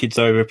think it's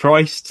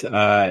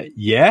overpriced?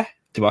 Yeah.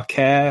 Do I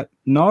care?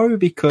 No,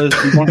 because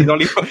we wanted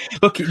Ollie.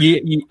 Look,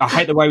 I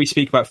hate the way we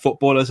speak about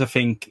footballers.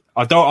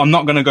 I'm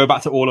not going to go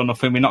back to all or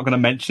nothing. We're not going to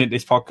mention it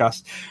this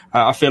podcast.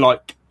 I feel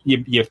like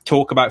you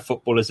talk about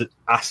footballers as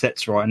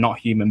assets, right, not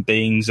human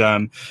beings.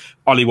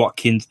 Ollie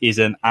Watkins is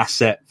an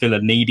asset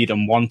Villa needed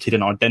and wanted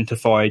and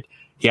identified.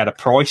 He had a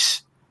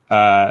price.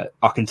 I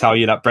can tell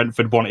you that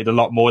Brentford wanted a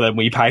lot more than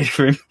we paid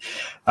for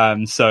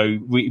him. So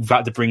we've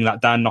had to bring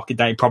that down, knock it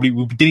down. Probably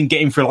we didn't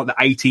get him for like the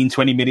 18,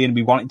 20 million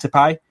we wanted to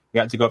pay. We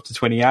had to go up to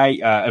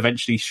 28,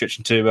 eventually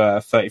stretching to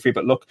 33.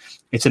 But look,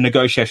 it's a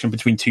negotiation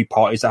between two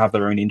parties that have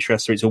their own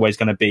interests. So it's always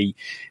going to be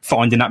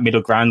finding that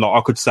middle ground. Like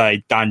I could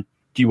say, Dan,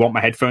 do you want my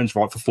headphones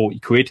for 40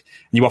 quid?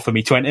 And you offer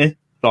me 20.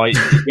 Like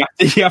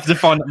you have to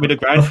find that middle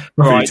ground.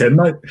 Right. 10,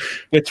 mate.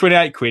 They're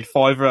 28 quid,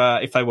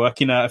 $5 if they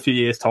work in a few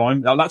years'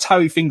 time. That's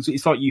how things.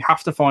 It's like you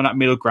have to find that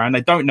middle ground.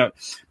 They don't know.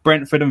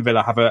 Brentford and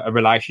Villa have a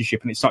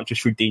relationship, and it's not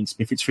just through Dean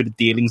Smith. It's through the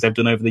dealings they've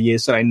done over the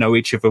years, so they know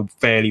each other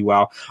fairly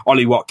well.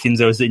 Ollie Watkins,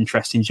 there was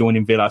interest in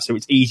joining Villa, so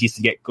it's easy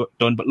to get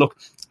done. But look,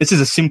 this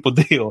is a simple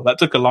deal. That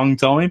took a long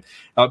time.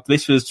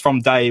 This was from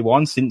day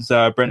one since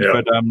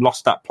Brentford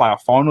lost that playoff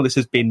final. This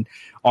has been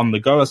on the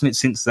go, hasn't it,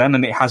 since then,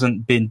 and it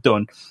hasn't been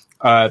done.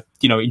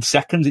 In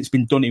seconds. It's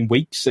been done in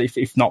weeks,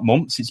 if not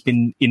months. It's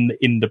been in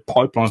the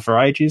pipeline for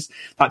ages.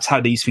 That's how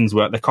these things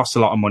work. They cost a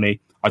lot of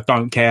money. I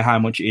don't care how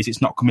much it is.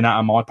 It's not coming out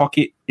of my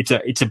pocket.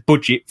 It's a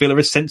budget. Villa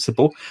is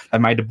sensible. They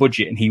made a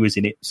budget and he was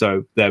in it.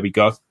 So there we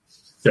go.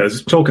 Yeah,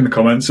 there's talk in the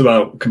comments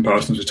about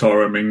comparisons with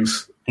Tyrone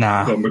Mings.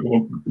 Nah.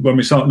 When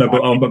we start,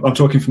 but I'm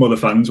talking from other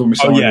fans. When we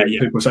signed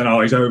people are saying, "Oh,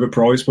 he's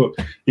overpriced,"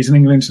 but he's an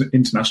England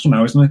international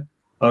now, isn't he?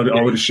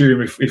 I would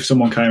assume if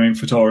someone came in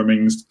for Tyrone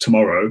Mings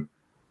tomorrow,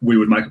 we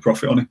would make a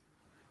profit on it.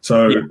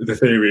 So the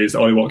theory is that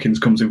Ollie Watkins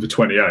comes in for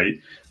 28.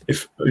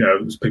 If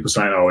there's people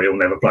saying, "Oh, he'll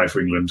never play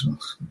for England,"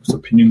 it's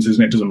opinions,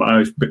 isn't it? It doesn't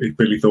matter if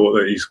Billy thought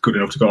that he's good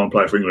enough to go and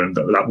play for England.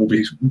 That will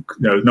be,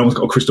 no one's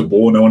got a crystal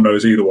ball. No one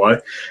knows either way.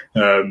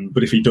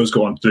 But if he does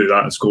go on to do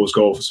that and scores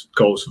goals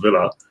for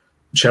Villa,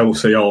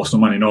 Chelsea,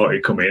 Arsenal, Man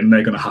United come in,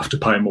 they're going to have to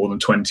pay more than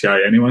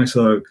 28 anyway.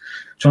 So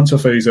transfer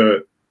fees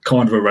are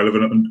kind of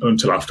irrelevant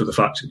until after the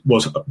fact.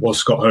 Was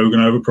Scott Hogan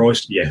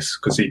overpriced? Yes,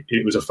 because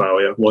it was a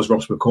failure. Was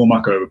Ross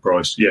McCormack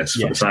overpriced? Yes,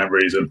 for the same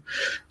reason.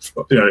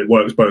 It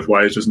works both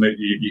ways, doesn't it?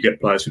 You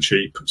get players for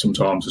cheap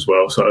sometimes as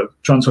well. So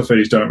transfer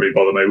fees don't really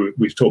bother me.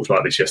 We've talked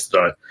about this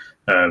yesterday.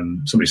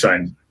 Somebody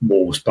saying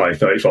Wolves pay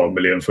 35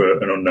 million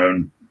for an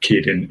unknown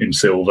kid in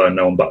silver,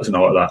 no one bats an eye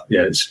like that.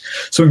 Yeah, it's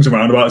swings and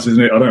roundabouts,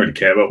 isn't it? I don't really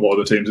care about what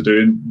other teams are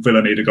doing.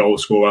 Villa need a goal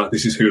scorer.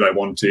 This is who they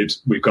wanted.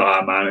 We've got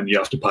our man, and you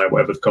have to pay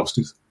whatever the cost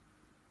is.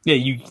 Yeah,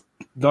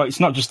 it's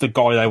not just the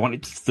guy they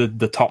wanted, it's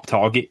the top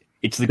target.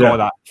 It's the guy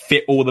that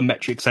fit all the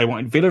metrics they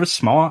wanted. Villa are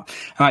smart.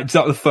 And it's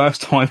not the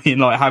first time in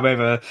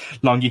however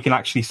long you can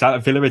actually say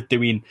that Villa are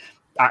doing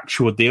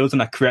actual deals and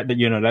they're correct that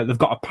they've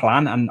got a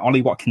plan, and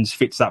Ollie Watkins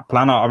fits that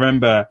plan. I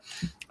remember,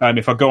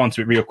 if I go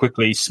onto it real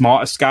quickly,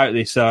 Smarter Scout,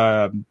 this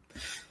analytics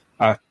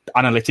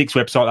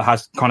website that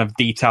has kind of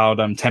detailed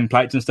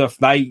templates and stuff.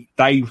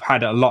 They've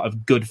had a lot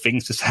of good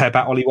things to say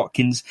about Ollie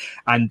Watkins,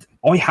 and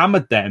I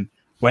hammered them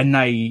when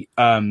they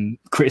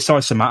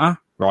criticised Samatta,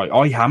 right?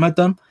 I hammered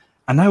them,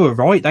 And they were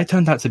right. They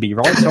turned out to be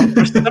right. So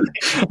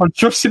I'm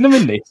trusting them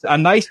in this.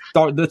 And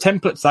the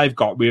templates they've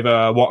got with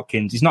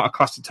Watkins, he's not a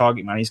classic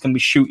target man. He's going to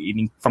be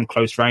shooting from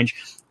close range.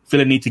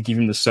 Villa need to give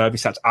him the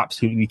service. That's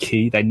absolutely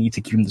key. They need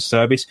to give him the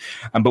service.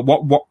 But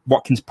what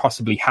Watkins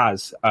possibly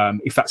has,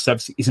 if that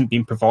service isn't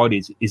being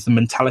provided, is the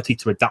mentality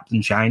to adapt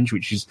and change,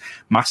 which is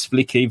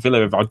massively key.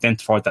 Villa have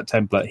identified that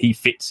template. He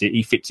fits it.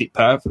 He fits it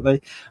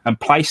perfectly. And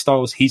play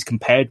styles he's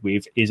compared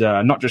with is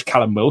not just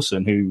Callum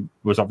Wilson, who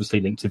was obviously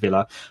linked to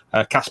Villa,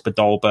 Kasper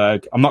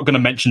Dolberg. I'm not going to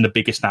mention the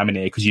biggest name in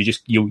here because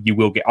you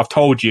will get. I've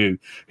told you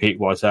who it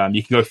was.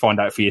 You can go find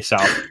out for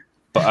yourself.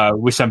 But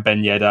Wissam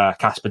Ben Yedder,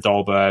 Kasper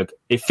Dolberg,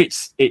 it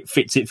fits it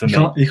for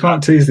me. You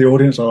can't tease the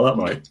audience like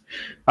that, mate.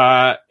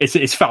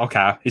 It's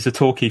Falcao. It's a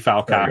Torquay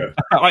Falcao.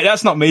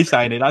 That's not me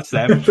saying it. That's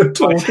them. The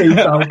Torquay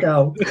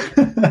Falcao.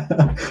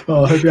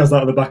 I hope he has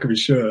that on the back of his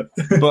shirt.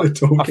 But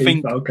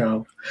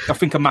Falcao. I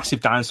think a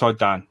massive downside,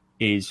 Dan,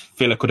 is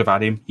Villa could have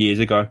had him years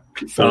ago.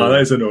 That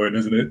is annoying,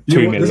 isn't it?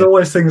 There's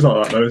always things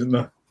like that, though, isn't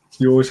there?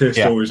 You always hear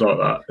stories like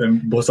that.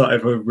 And was that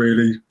ever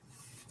really...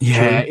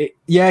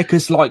 Yeah,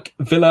 because like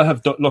Villa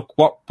have done. Look,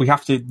 what we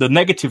have to. The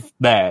negative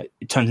there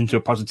it turns into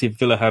a positive.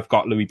 Villa have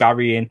got Louis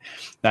Barry in.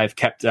 They've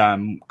kept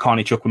Carney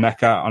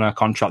Chukwuemeka on a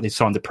contract. They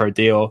signed a pro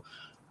deal.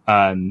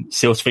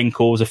 Sils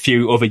Finkel's, a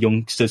few other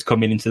youngsters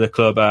coming into the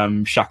club.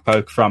 Shaq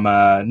Poke from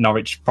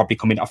Norwich probably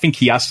coming. I think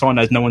he has signed.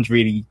 As no one's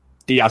really.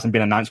 He hasn't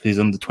been announced because he's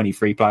under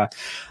 23 player.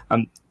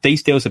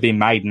 These deals are being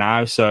made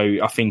now. So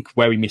I think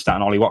where we missed out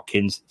on Ollie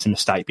Watkins, it's a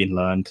mistake being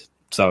learned.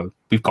 So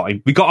we've got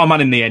him. We got our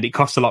man in the end. It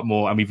costs a lot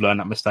more, and we've learned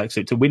that mistake. So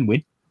it's a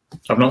win-win.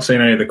 I've not seen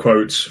any of the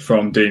quotes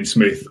from Dean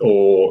Smith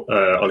or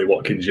Ollie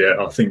Watkins yet.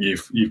 I think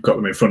you've got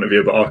them in front of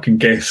you, but I can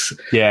guess.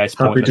 Yeah, it's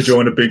happy pointless. To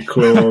join a big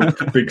club,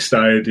 big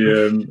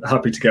stadium.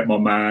 Happy to get my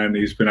man.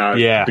 He's been out,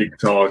 big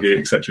target,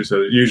 etc.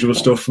 So usual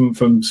stuff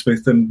from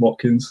Smith and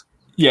Watkins.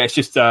 Yeah, it's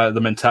just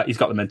he's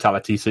got the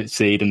mentality to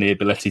succeed and the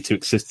ability to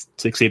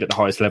succeed at the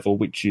highest level,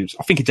 which is,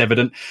 I think it's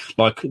evident.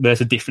 Like,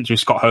 there's a difference with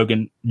Scott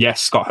Hogan.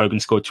 Yes, Scott Hogan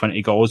scored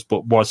 20 goals,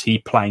 but was he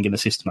playing in a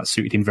system that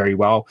suited him very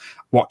well?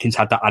 Watkins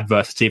had that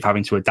adversity of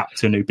having to adapt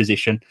to a new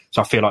position.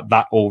 So I feel like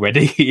that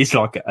already is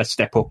like a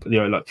step up.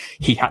 Like,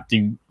 he had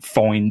to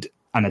find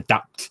and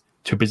adapt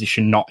to a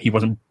position.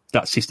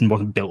 That system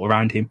wasn't built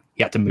around him.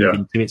 He had to move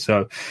into it.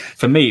 So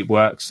for me, it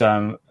works.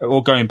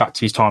 Or going back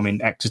to his time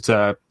in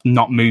Exeter,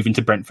 not moving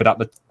to Brentford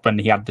when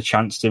he had the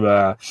chance to,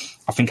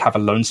 I think, have a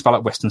loan spell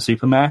at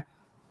Weston-super-Mare.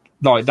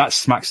 Like, that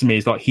smacks to me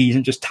is like he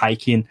isn't just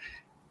taking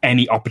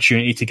any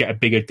opportunity to get a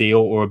bigger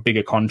deal or a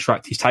bigger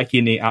contract. He's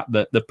taking it at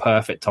the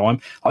perfect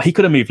time. Like, he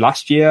could have moved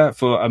last year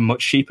for a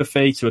much cheaper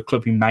fee to a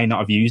club who may not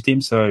have used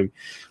him. So,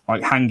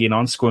 like, hanging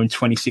on, scoring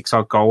 26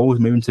 odd goals,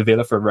 moving to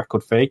Villa for a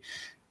record fee.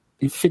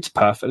 It fits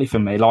perfectly for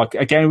me. Like,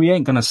 again, we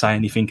ain't going to say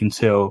anything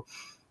until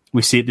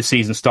we see the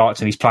season starts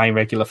and he's playing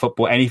regular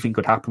football. Anything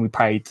could happen. We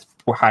paid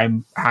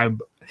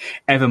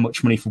however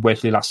much money for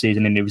Wesley last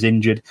season and he was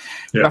injured.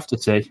 We'll have to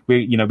see.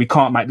 We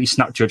can't make these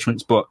snap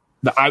judgments, but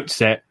the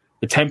outset,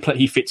 the template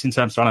he fits in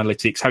terms of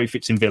analytics, how he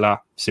fits in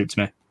Villa, suits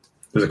me.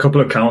 There's a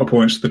couple of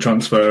counterpoints to the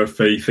transfer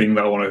fee thing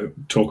that I want to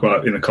talk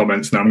about in the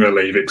comments. Now I'm going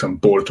to leave it because I'm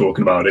bored of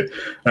talking about it.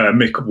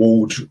 Mick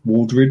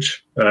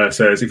Waldridge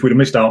says, if we'd have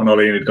missed out on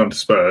Ollie and he'd gone to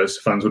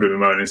Spurs, fans would have been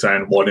moaning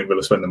saying, why didn't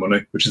Villa spend the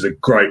money? Which is a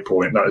great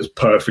point. That is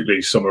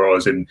perfectly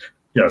summarising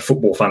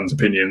football fans'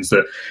 opinions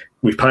that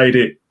we've paid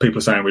it. People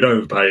are saying we'd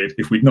overpaid.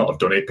 If we'd not have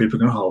done it, people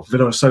are going, oh,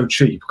 Villa are so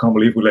cheap. Can't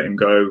believe we let him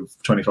go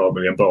 25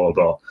 million, blah, blah,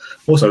 blah.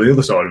 Also, the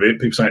other side of it,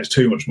 people saying it's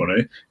too much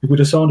money. If we'd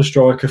have signed a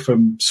striker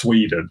from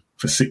Sweden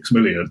for 6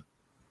 million,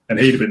 and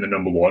he'd have been the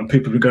number one,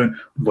 people would be going,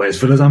 where's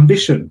Villa's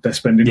ambition? They're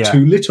spending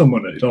too little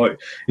money. Like,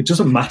 it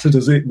doesn't matter,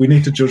 does it? We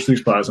need to judge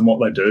these players and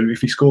what they do.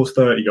 If he scores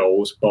 30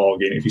 goals,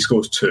 bargain. If he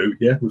scores 2,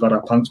 we've had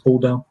our pants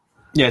pulled down.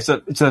 Yeah,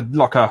 it's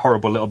like a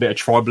horrible little bit of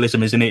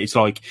tribalism, isn't it? It's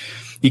like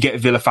you get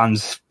Villa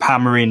fans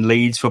hammering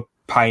Leeds for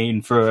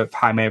paying for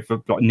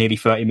like nearly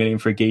 30 million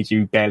for a geezer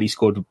who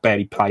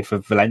barely played for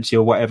Valencia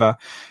or whatever.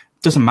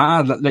 Doesn't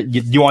matter.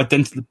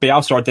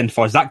 Bielsa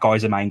identifies that guy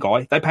as a main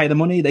guy. They pay the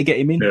money, they get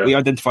him in. Yeah. We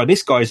identify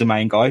this guy as a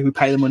main guy. We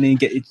pay the money and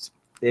get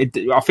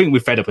it. I think we're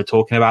fed up of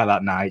talking about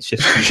that now. It's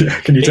just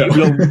can you tell?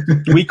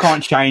 We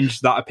can't change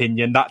that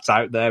opinion. That's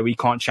out there. We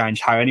can't change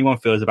how anyone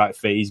feels about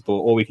fees. But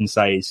all we can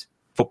say is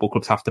football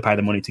clubs have to pay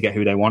the money to get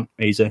who they want.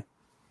 Easy.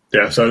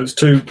 Yeah, so there's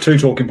two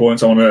talking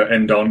points I want to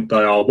end on. They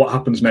are what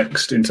happens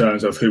next in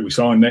terms of who we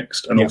sign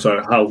next, and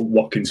also how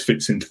Watkins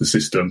fits into the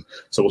system.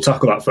 So we'll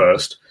tackle that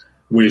first.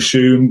 We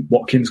assume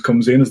Watkins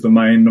comes in as the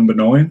main number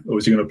 9, or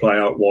is he going to play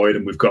out wide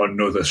and we've got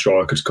another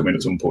striker to come in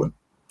at some point?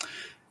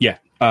 Yeah,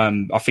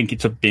 I think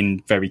it's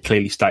been very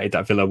clearly stated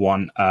that Villa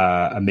want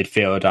a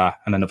midfielder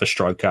and another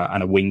striker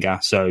and a winger.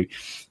 So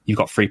you've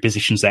got 3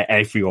 positions there.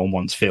 Everyone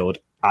wants filled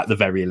at the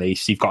very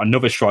least. You've got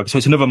another striker. So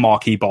it's another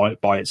marquee by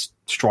its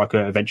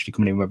striker eventually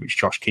coming in, whether it's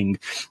Josh King,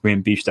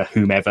 Ryan Booster,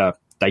 whomever.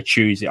 they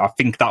choose it. I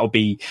think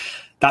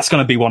that's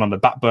going to be one on the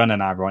back burner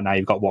now. Right now,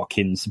 you've got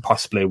Watkins and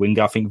possibly a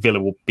winger. I think Villa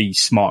will be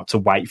smart to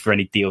wait for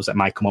any deals that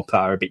may come up that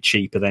are a bit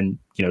cheaper than,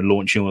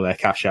 launching all their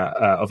cash at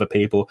other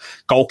people.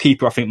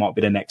 Goalkeeper, I think, might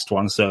be the next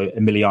one. So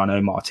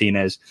Emiliano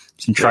Martinez,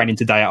 some training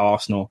today at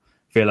Arsenal.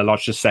 Villa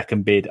lodged a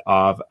second bid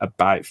of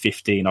about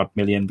 15 odd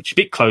million, which is a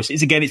bit close.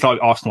 It's like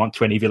Arsenal want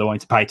 20, Villa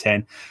wanting to pay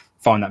 10.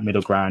 Find that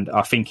middle ground.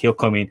 I think he'll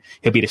come in,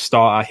 he'll be the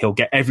starter, he'll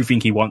get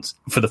everything he wants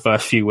for the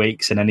first few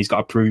weeks, and then he's got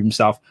to prove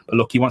himself. But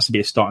look, he wants to be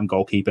a starting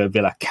goalkeeper.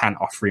 Villa can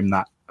offer him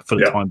that for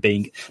the time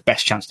being.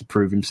 Best chance to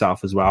prove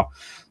himself as well.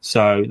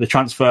 So the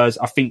transfers,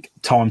 I think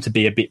time to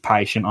be a bit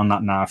patient on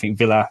that now. I think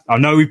Villa, I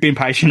know we've been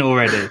patient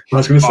already. I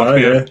was going to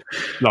say,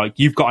 like,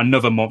 you've got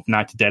another month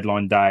now to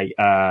deadline day.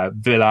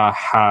 Villa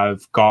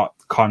have got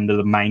kind of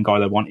the main guy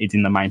they wanted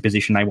in the main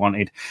position they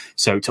wanted.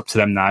 So it's up to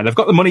them now. They've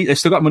got the money, they've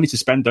still got money to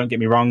spend, don't get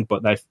me wrong,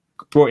 but they've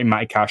brought in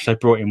Matty Cash, they've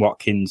brought in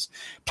Watkins.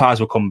 Players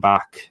will come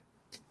back.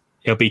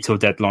 It'll be till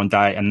deadline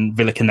day, and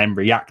Villa can then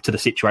react to the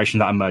situation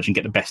that emerge and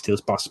get the best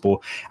deals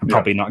possible, and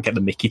probably not get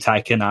the mickey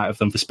taken out of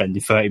them for spending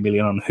 30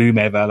 million on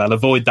whomever. They'll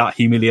avoid that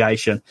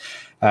humiliation.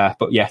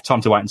 But yeah,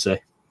 time to wait and see.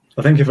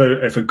 I think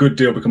if a good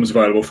deal becomes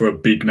available for a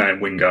big name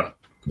winger,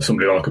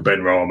 somebody like a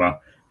Ben Rama,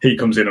 he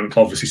comes in and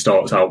obviously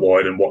starts out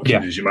wide, and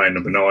Watkins is your main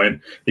number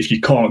 9. If you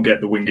can't get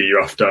the winger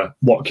you're after,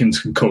 Watkins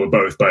can cover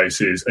both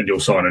bases, and you'll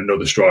sign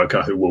another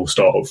striker who will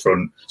start up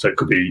front. So it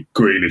could be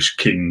Grealish,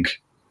 King,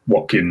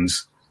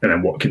 Watkins, and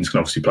then Watkins can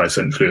obviously play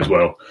centrally as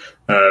well.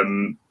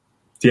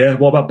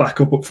 What about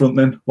backup up front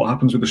then? What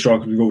happens with the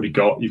strikers we've already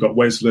got? You've got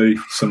Wesley,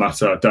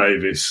 Samatta,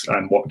 Davis,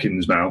 and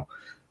Watkins now.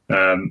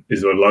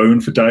 Is there a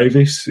loan for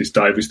Davis? Is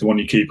Davis the one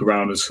you keep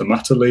around as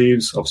Samatta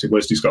leaves? Obviously,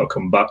 Wesley's got to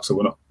come back, so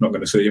we're not going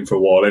to see him for a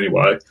while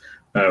anyway.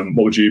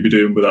 What would you be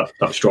doing with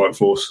that strike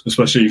force,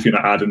 especially if you're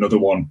going to add another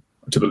one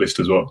to the list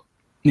as well?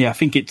 Yeah, I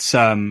think it's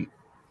I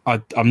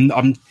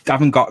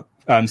haven't got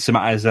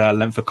Samatta's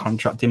length of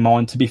contract in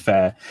mind, to be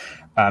fair.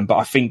 But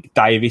I think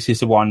Davis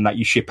is the one that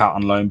you ship out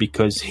on loan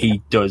because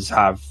he does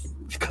have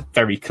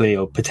very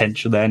clear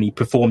potential there, and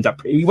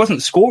he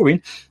wasn't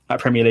scoring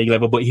at Premier League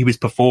level, but he was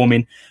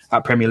performing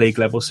at Premier League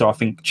level. So I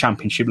think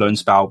Championship loan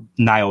spell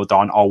nailed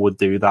on. I would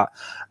do that.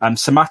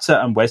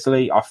 Samatta and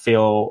Wesley, I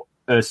feel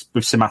with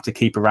Samatta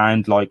keep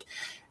around. Like,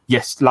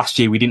 yes, last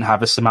year we didn't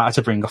have a Samatta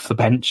to bring off the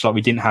bench. Like,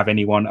 we didn't have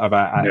anyone of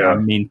I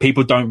mean,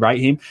 people don't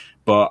rate him,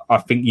 but I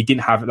think you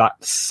didn't have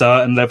that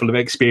certain level of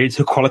experience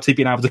or quality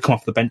being able to come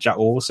off the bench at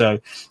all. So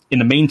in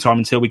the meantime,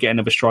 until we get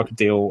another striker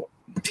deal,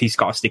 he's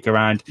got to stick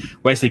around.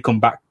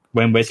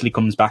 When Wesley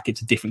comes back,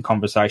 it's a different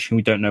conversation.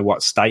 We don't know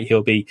what state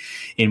he'll be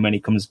in when he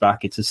comes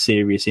back. It's a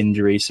serious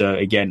injury. So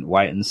again,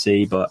 wait and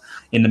see. But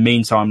in the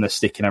meantime, they're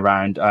sticking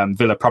around.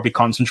 Villa probably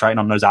concentrating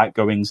on those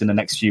outgoings in the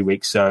next few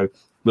weeks. So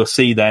we'll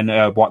see then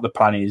what the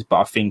plan is. But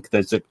I think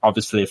there's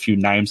obviously a few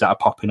names that are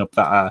popping up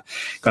that are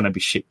going to be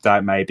shipped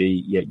out. Maybe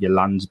your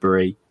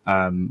Lansbury,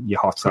 your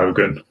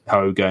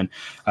Hogan.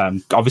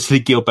 Obviously,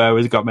 Gilbert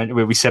has got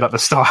mentioned. We said at the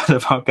start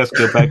of the podcast,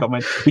 Gilbert got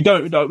mentioned. We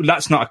don't. No,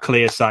 that's not a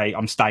clear say.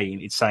 I'm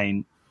staying. It's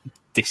saying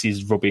this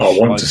is rubbish. I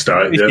want to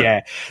stay.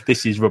 Yeah,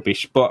 this is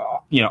rubbish. But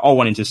I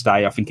want him to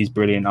stay. I think he's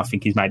brilliant. I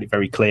think he's made it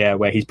very clear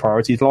where his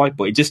priorities lie.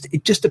 But it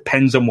just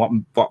depends on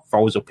what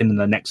rolls up in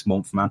the next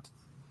month, man.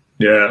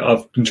 Yeah,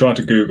 I've been trying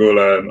to Google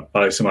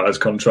Samatta's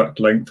contract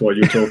length while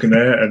you were talking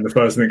there, and the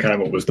first thing that came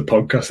up was the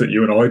podcast that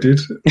you and I did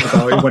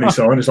about him when he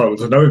signed. It's like, well,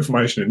 there's no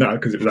information in that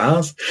because it was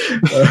ours.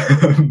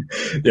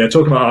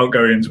 Talking about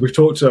outgoings, we've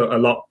talked a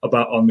lot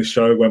about on this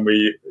show when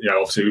we,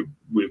 obviously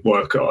we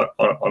work on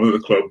other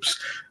clubs.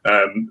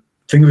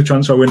 Thing with the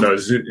transfer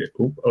windows,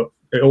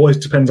 it always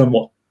depends on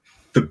what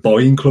the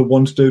buying club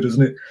wants to do,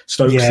 doesn't it?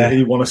 Stoke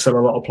City want to sell a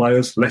lot of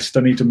players.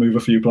 Leicester need to move a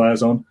few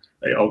players on.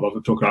 I'm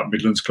talking about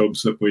Midlands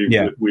clubs that we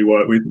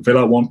work with.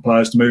 Villa want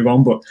players to move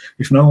on, but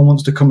if no one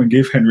wants to come and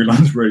give Henry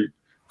Lansbury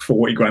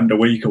 40 grand a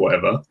week or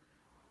whatever,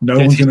 no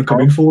one's going to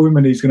come in for him,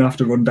 and he's going to have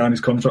to run down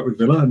his contract with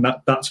Villa, and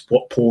that's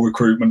what poor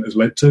recruitment has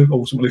led to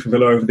ultimately for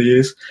Villa over the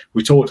years.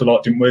 We talked a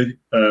lot, didn't we,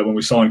 when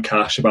we signed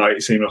Cash, about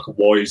it seemed like a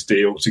wise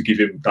deal to give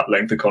him that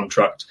length of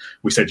contract.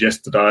 We said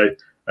yesterday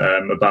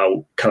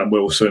about Callum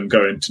Wilson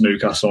going to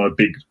Newcastle on a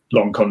big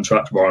long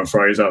contract, Ryan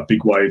Fraser,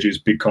 big wages,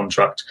 big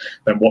contract.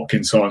 Then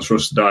Watkins signs for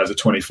us today as a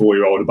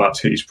 24-year-old about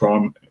to hit his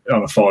prime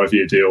on a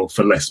 5-year deal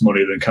for less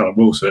money than Callum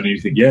Wilson. And you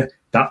think,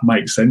 that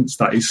makes sense.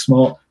 That is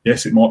smart.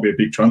 Yes, it might be a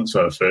big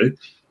transfer fee,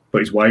 but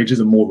his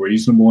wages are more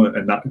reasonable,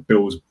 and that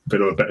builds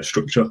a better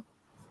structure.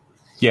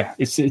 Yeah,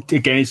 it's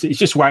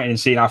just waiting and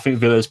seeing. I think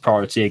Villa's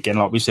priority, again,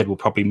 like we said, will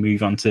probably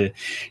move on to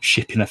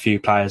shipping a few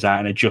players out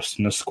and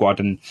adjusting the squad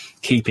and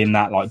keeping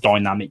that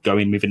dynamic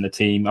going within the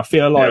team. I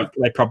feel like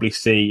they probably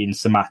see in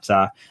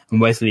Samatta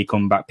and Wesley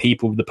come back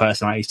people with the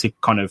personalities to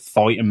kind of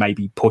fight and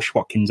maybe push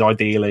Watkins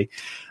ideally.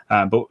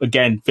 But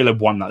again, Villa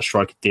won that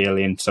striker deal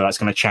in, so that's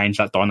going to change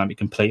that dynamic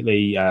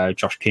completely.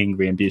 Josh King,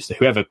 Ryan Buster,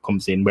 whoever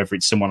comes in, whether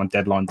it's someone on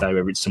deadline day,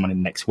 whether it's someone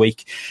in next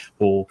week,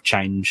 will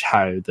change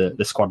how the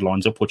squad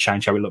lines up, will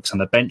change how it looks on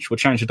the bench, will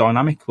change the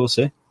dynamic. We'll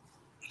see.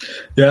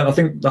 Yeah, I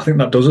think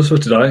that does us for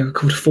today. We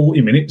covered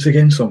 40 minutes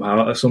again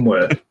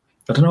somewhere.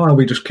 I don't know how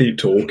we just keep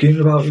talking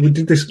about. We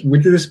did this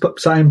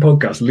same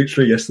podcast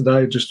literally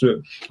yesterday,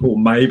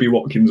 maybe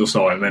Watkins will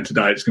sign, and then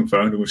today it's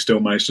confirmed, and we've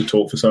still managed to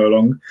talk for so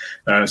long.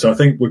 So I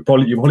think you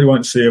probably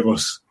won't see of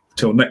us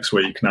till next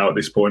week now at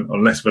this point,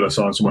 unless Villa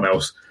sign someone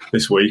else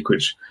this week,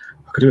 which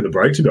I could do with a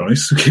break, to be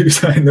honest. We keep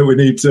saying that we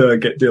need to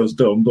get deals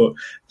done, but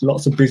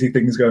lots of busy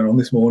things going on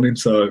this morning.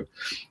 So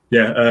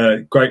yeah,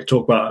 great to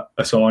talk about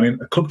a signing,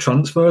 a club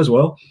transfer as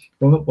well.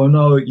 Well,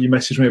 no, you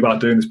messaged me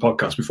about doing this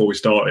podcast before we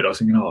started. I was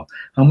thinking,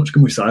 how much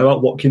can we say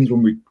about Watkins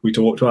when we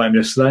talked about him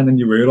yesterday? And then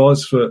you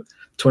realise for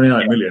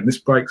 28 million, this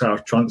breaks our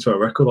transfer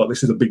record. Like,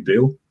 this is a big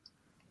deal.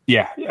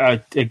 Yeah,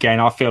 again,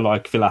 I feel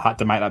like Villa had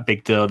to make that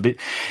big deal.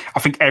 I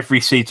think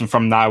every season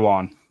from now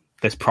on,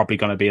 there's probably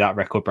going to be that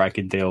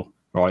record-breaking deal.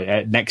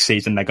 Right, next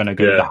season they're going to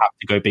go. They have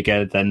to go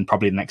bigger than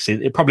probably the next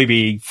season. It'll probably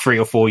be 3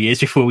 or 4 years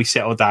before we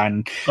settle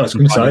down. I was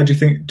going to say,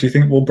 do you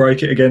think we'll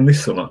break it again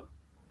this summer?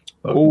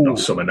 Well, not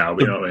summer now,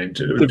 but you know what I mean.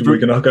 Are we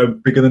going to go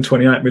bigger than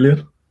 28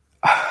 million?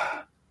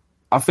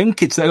 I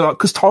think it's like,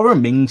 because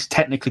Tyrone Mings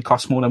technically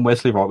costs more than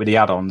Wesley, right, with the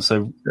add-ons.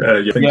 So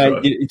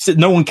so.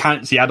 No one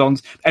counts the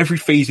add-ons. Every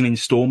fee's an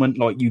instalment.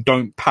 Like, you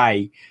don't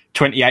pay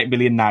 28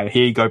 million now.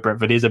 Here you go,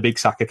 Brentford. Here's a big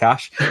sack of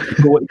cash.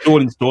 It's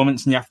all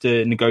instalments, and you have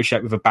to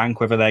negotiate with a bank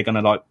whether they're going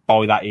to like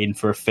buy that in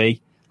for a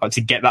fee, like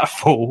to get that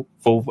full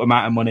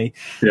amount of money.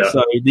 Yeah.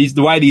 So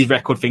the way these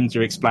record things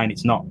are explained,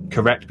 it's not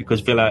correct, because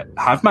Villa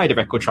have made a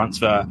record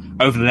transfer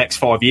over the next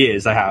 5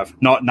 years. They have,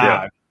 not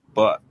now,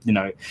 but you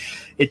know,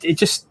 it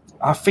just.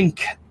 I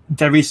think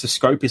there is the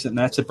scope, isn't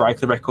there, to break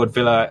the record.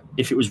 Villa,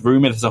 if it was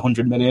rumoured as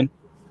 100 million,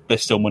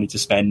 there's still money to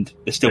spend.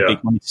 There's still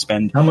big money to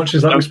spend. How much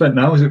is that we spent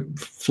now? Is it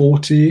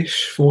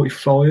 40-ish,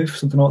 45,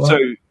 something like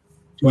that?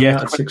 So,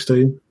 at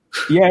 16.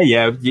 Yeah,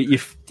 you're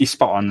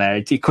spot on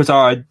there. Because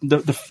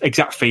the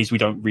exact fees, we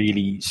don't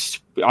really...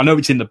 I know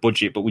it's in the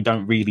budget, but we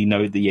don't really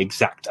know the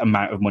exact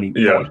amount of money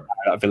that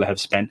Villa have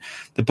spent.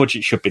 The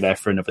budget should be there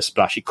for another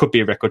splash. It could be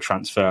a record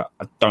transfer.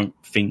 I don't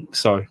think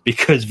so,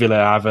 because Villa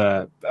have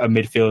a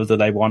midfielder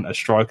they want, a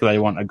striker they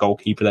want, a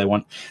goalkeeper they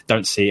want.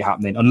 Don't see it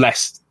happening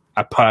unless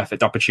a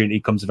perfect opportunity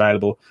comes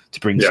available to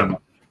bring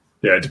someone.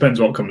 Yeah, it depends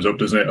what comes up,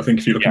 doesn't it? I think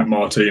if you look at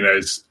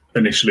Martinez...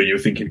 Initially, you were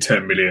thinking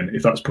 10 million.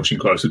 If that's pushing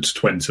closer to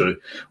 20,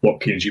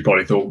 Watkins you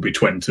probably thought would be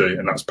 20,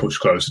 and that's pushed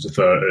closer to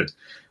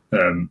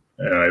 30.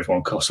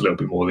 Everyone costs a little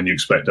bit more than you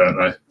expect, don't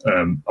they?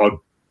 I'd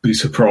be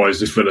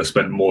surprised if Villa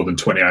spent more than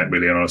 28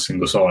 million on a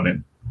single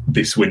signing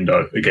this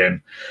window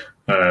again.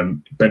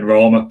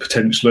 Benrahma,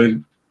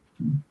 potentially.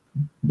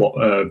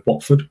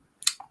 Watford.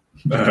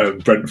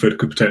 Brentford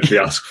could potentially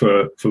ask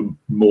for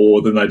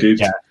more than they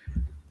did. Yeah.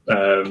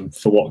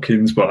 For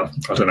Watkins, but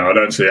I don't know. I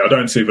don't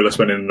see Villa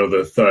spending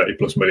another 30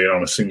 plus million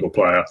on a single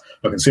player.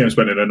 I can see them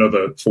spending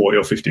another 40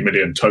 or 50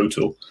 million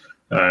total,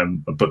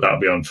 but that'll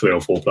be on 3 or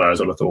 4 players,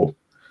 I'd have thought.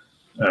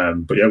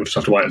 But yeah, we'll just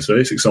have to wait and see.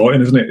 It's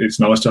exciting, isn't it? It's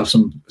nice to have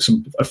some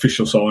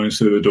official signings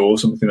through the door,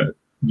 something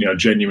that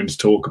genuine to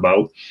talk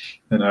about.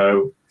 And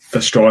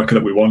the striker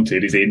that we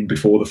wanted is in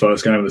before the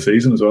first game of the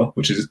season as well,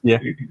 which is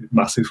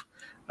massive.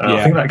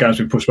 I think that game's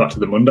been pushed back to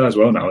the Monday as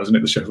well now, isn't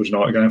it? The Sheffield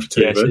United game for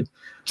TV. Yes,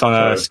 it's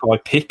on Sky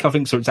Pick, I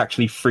think, so it's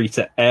actually free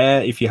to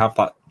air if you have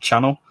that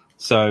channel.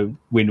 So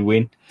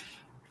win-win.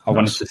 I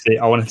wanted to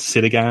see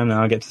the game,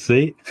 now I get to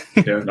see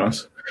it. Yeah,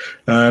 nice.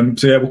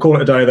 So yeah, we'll call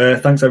it a day there.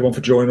 Thanks everyone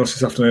for joining us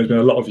this afternoon. There's been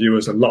a lot of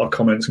viewers, a lot of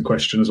comments and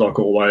questions like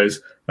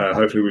always.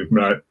 Hopefully we've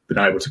been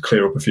able to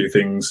clear up a few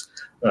things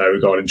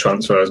regarding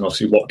transfers, and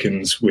obviously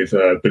Watkins with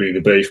Billy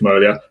the Bee from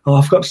earlier.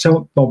 I forgot to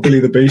tell my Billy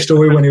the Bee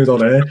story when he was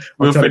on air.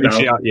 We'll finish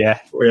it up, yeah.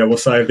 We'll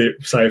save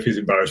his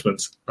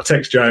embarrassments. I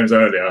texted James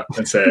earlier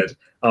and said,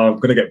 I'm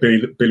going to get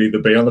Billy the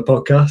Bee on the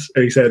podcast.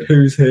 And he said,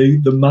 who's he?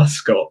 The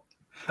mascot.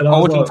 And I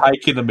wasn't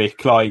taking the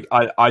mick. Like,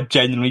 I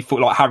genuinely thought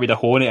like Harry the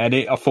Hornet in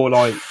it. I thought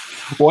like,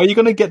 why are you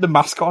going to get the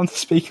mascot on to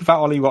speak about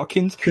Ollie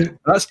Watkins?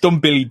 That's done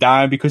Billy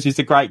down because he's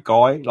a great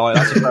guy. Like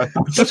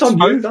that's on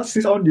you.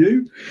 That's on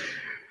you.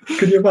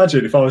 Can you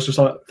imagine if I was just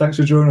like, thanks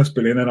for joining us,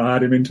 Billy, and then I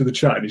had him into the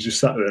chat and he's just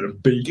sat there in a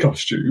bee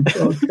costume?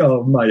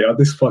 Oh, mate,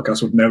 this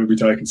podcast would never be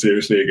taken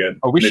seriously again.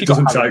 I wish it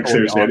doesn't take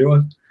seriously anyway.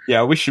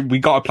 Yeah, I wish we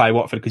got to play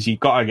Watford because you've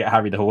got to get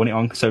Harry the Hornet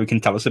on so he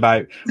can tell us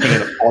about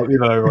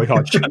Roy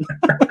Hodgson.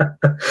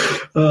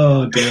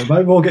 Oh dear,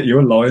 maybe we'll get you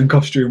a lion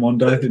costume one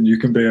day and you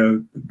can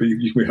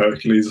be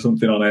Hercules or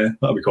something on air.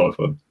 That'll be quite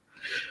fun.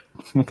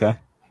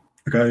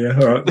 Okay, yeah,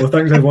 all right. Well,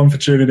 thanks everyone for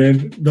tuning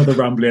in. Another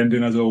rambly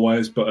ending as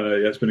always, but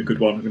it's been a good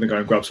one. I'm going to go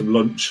and grab some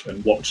lunch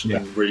and watch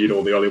and read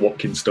all the Ollie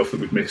Watkins stuff that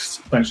we've missed.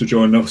 Thanks for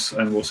joining us,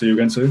 and we'll see you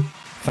again soon.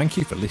 Thank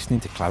you for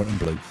listening to Claret and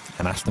Blue,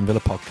 an Aston Villa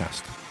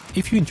podcast.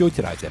 If you enjoyed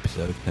today's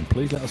episode, then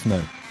please let us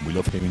know. We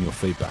love hearing your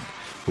feedback.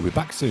 We'll be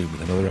back soon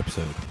with another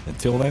episode.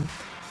 Until then,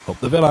 up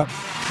the Villa.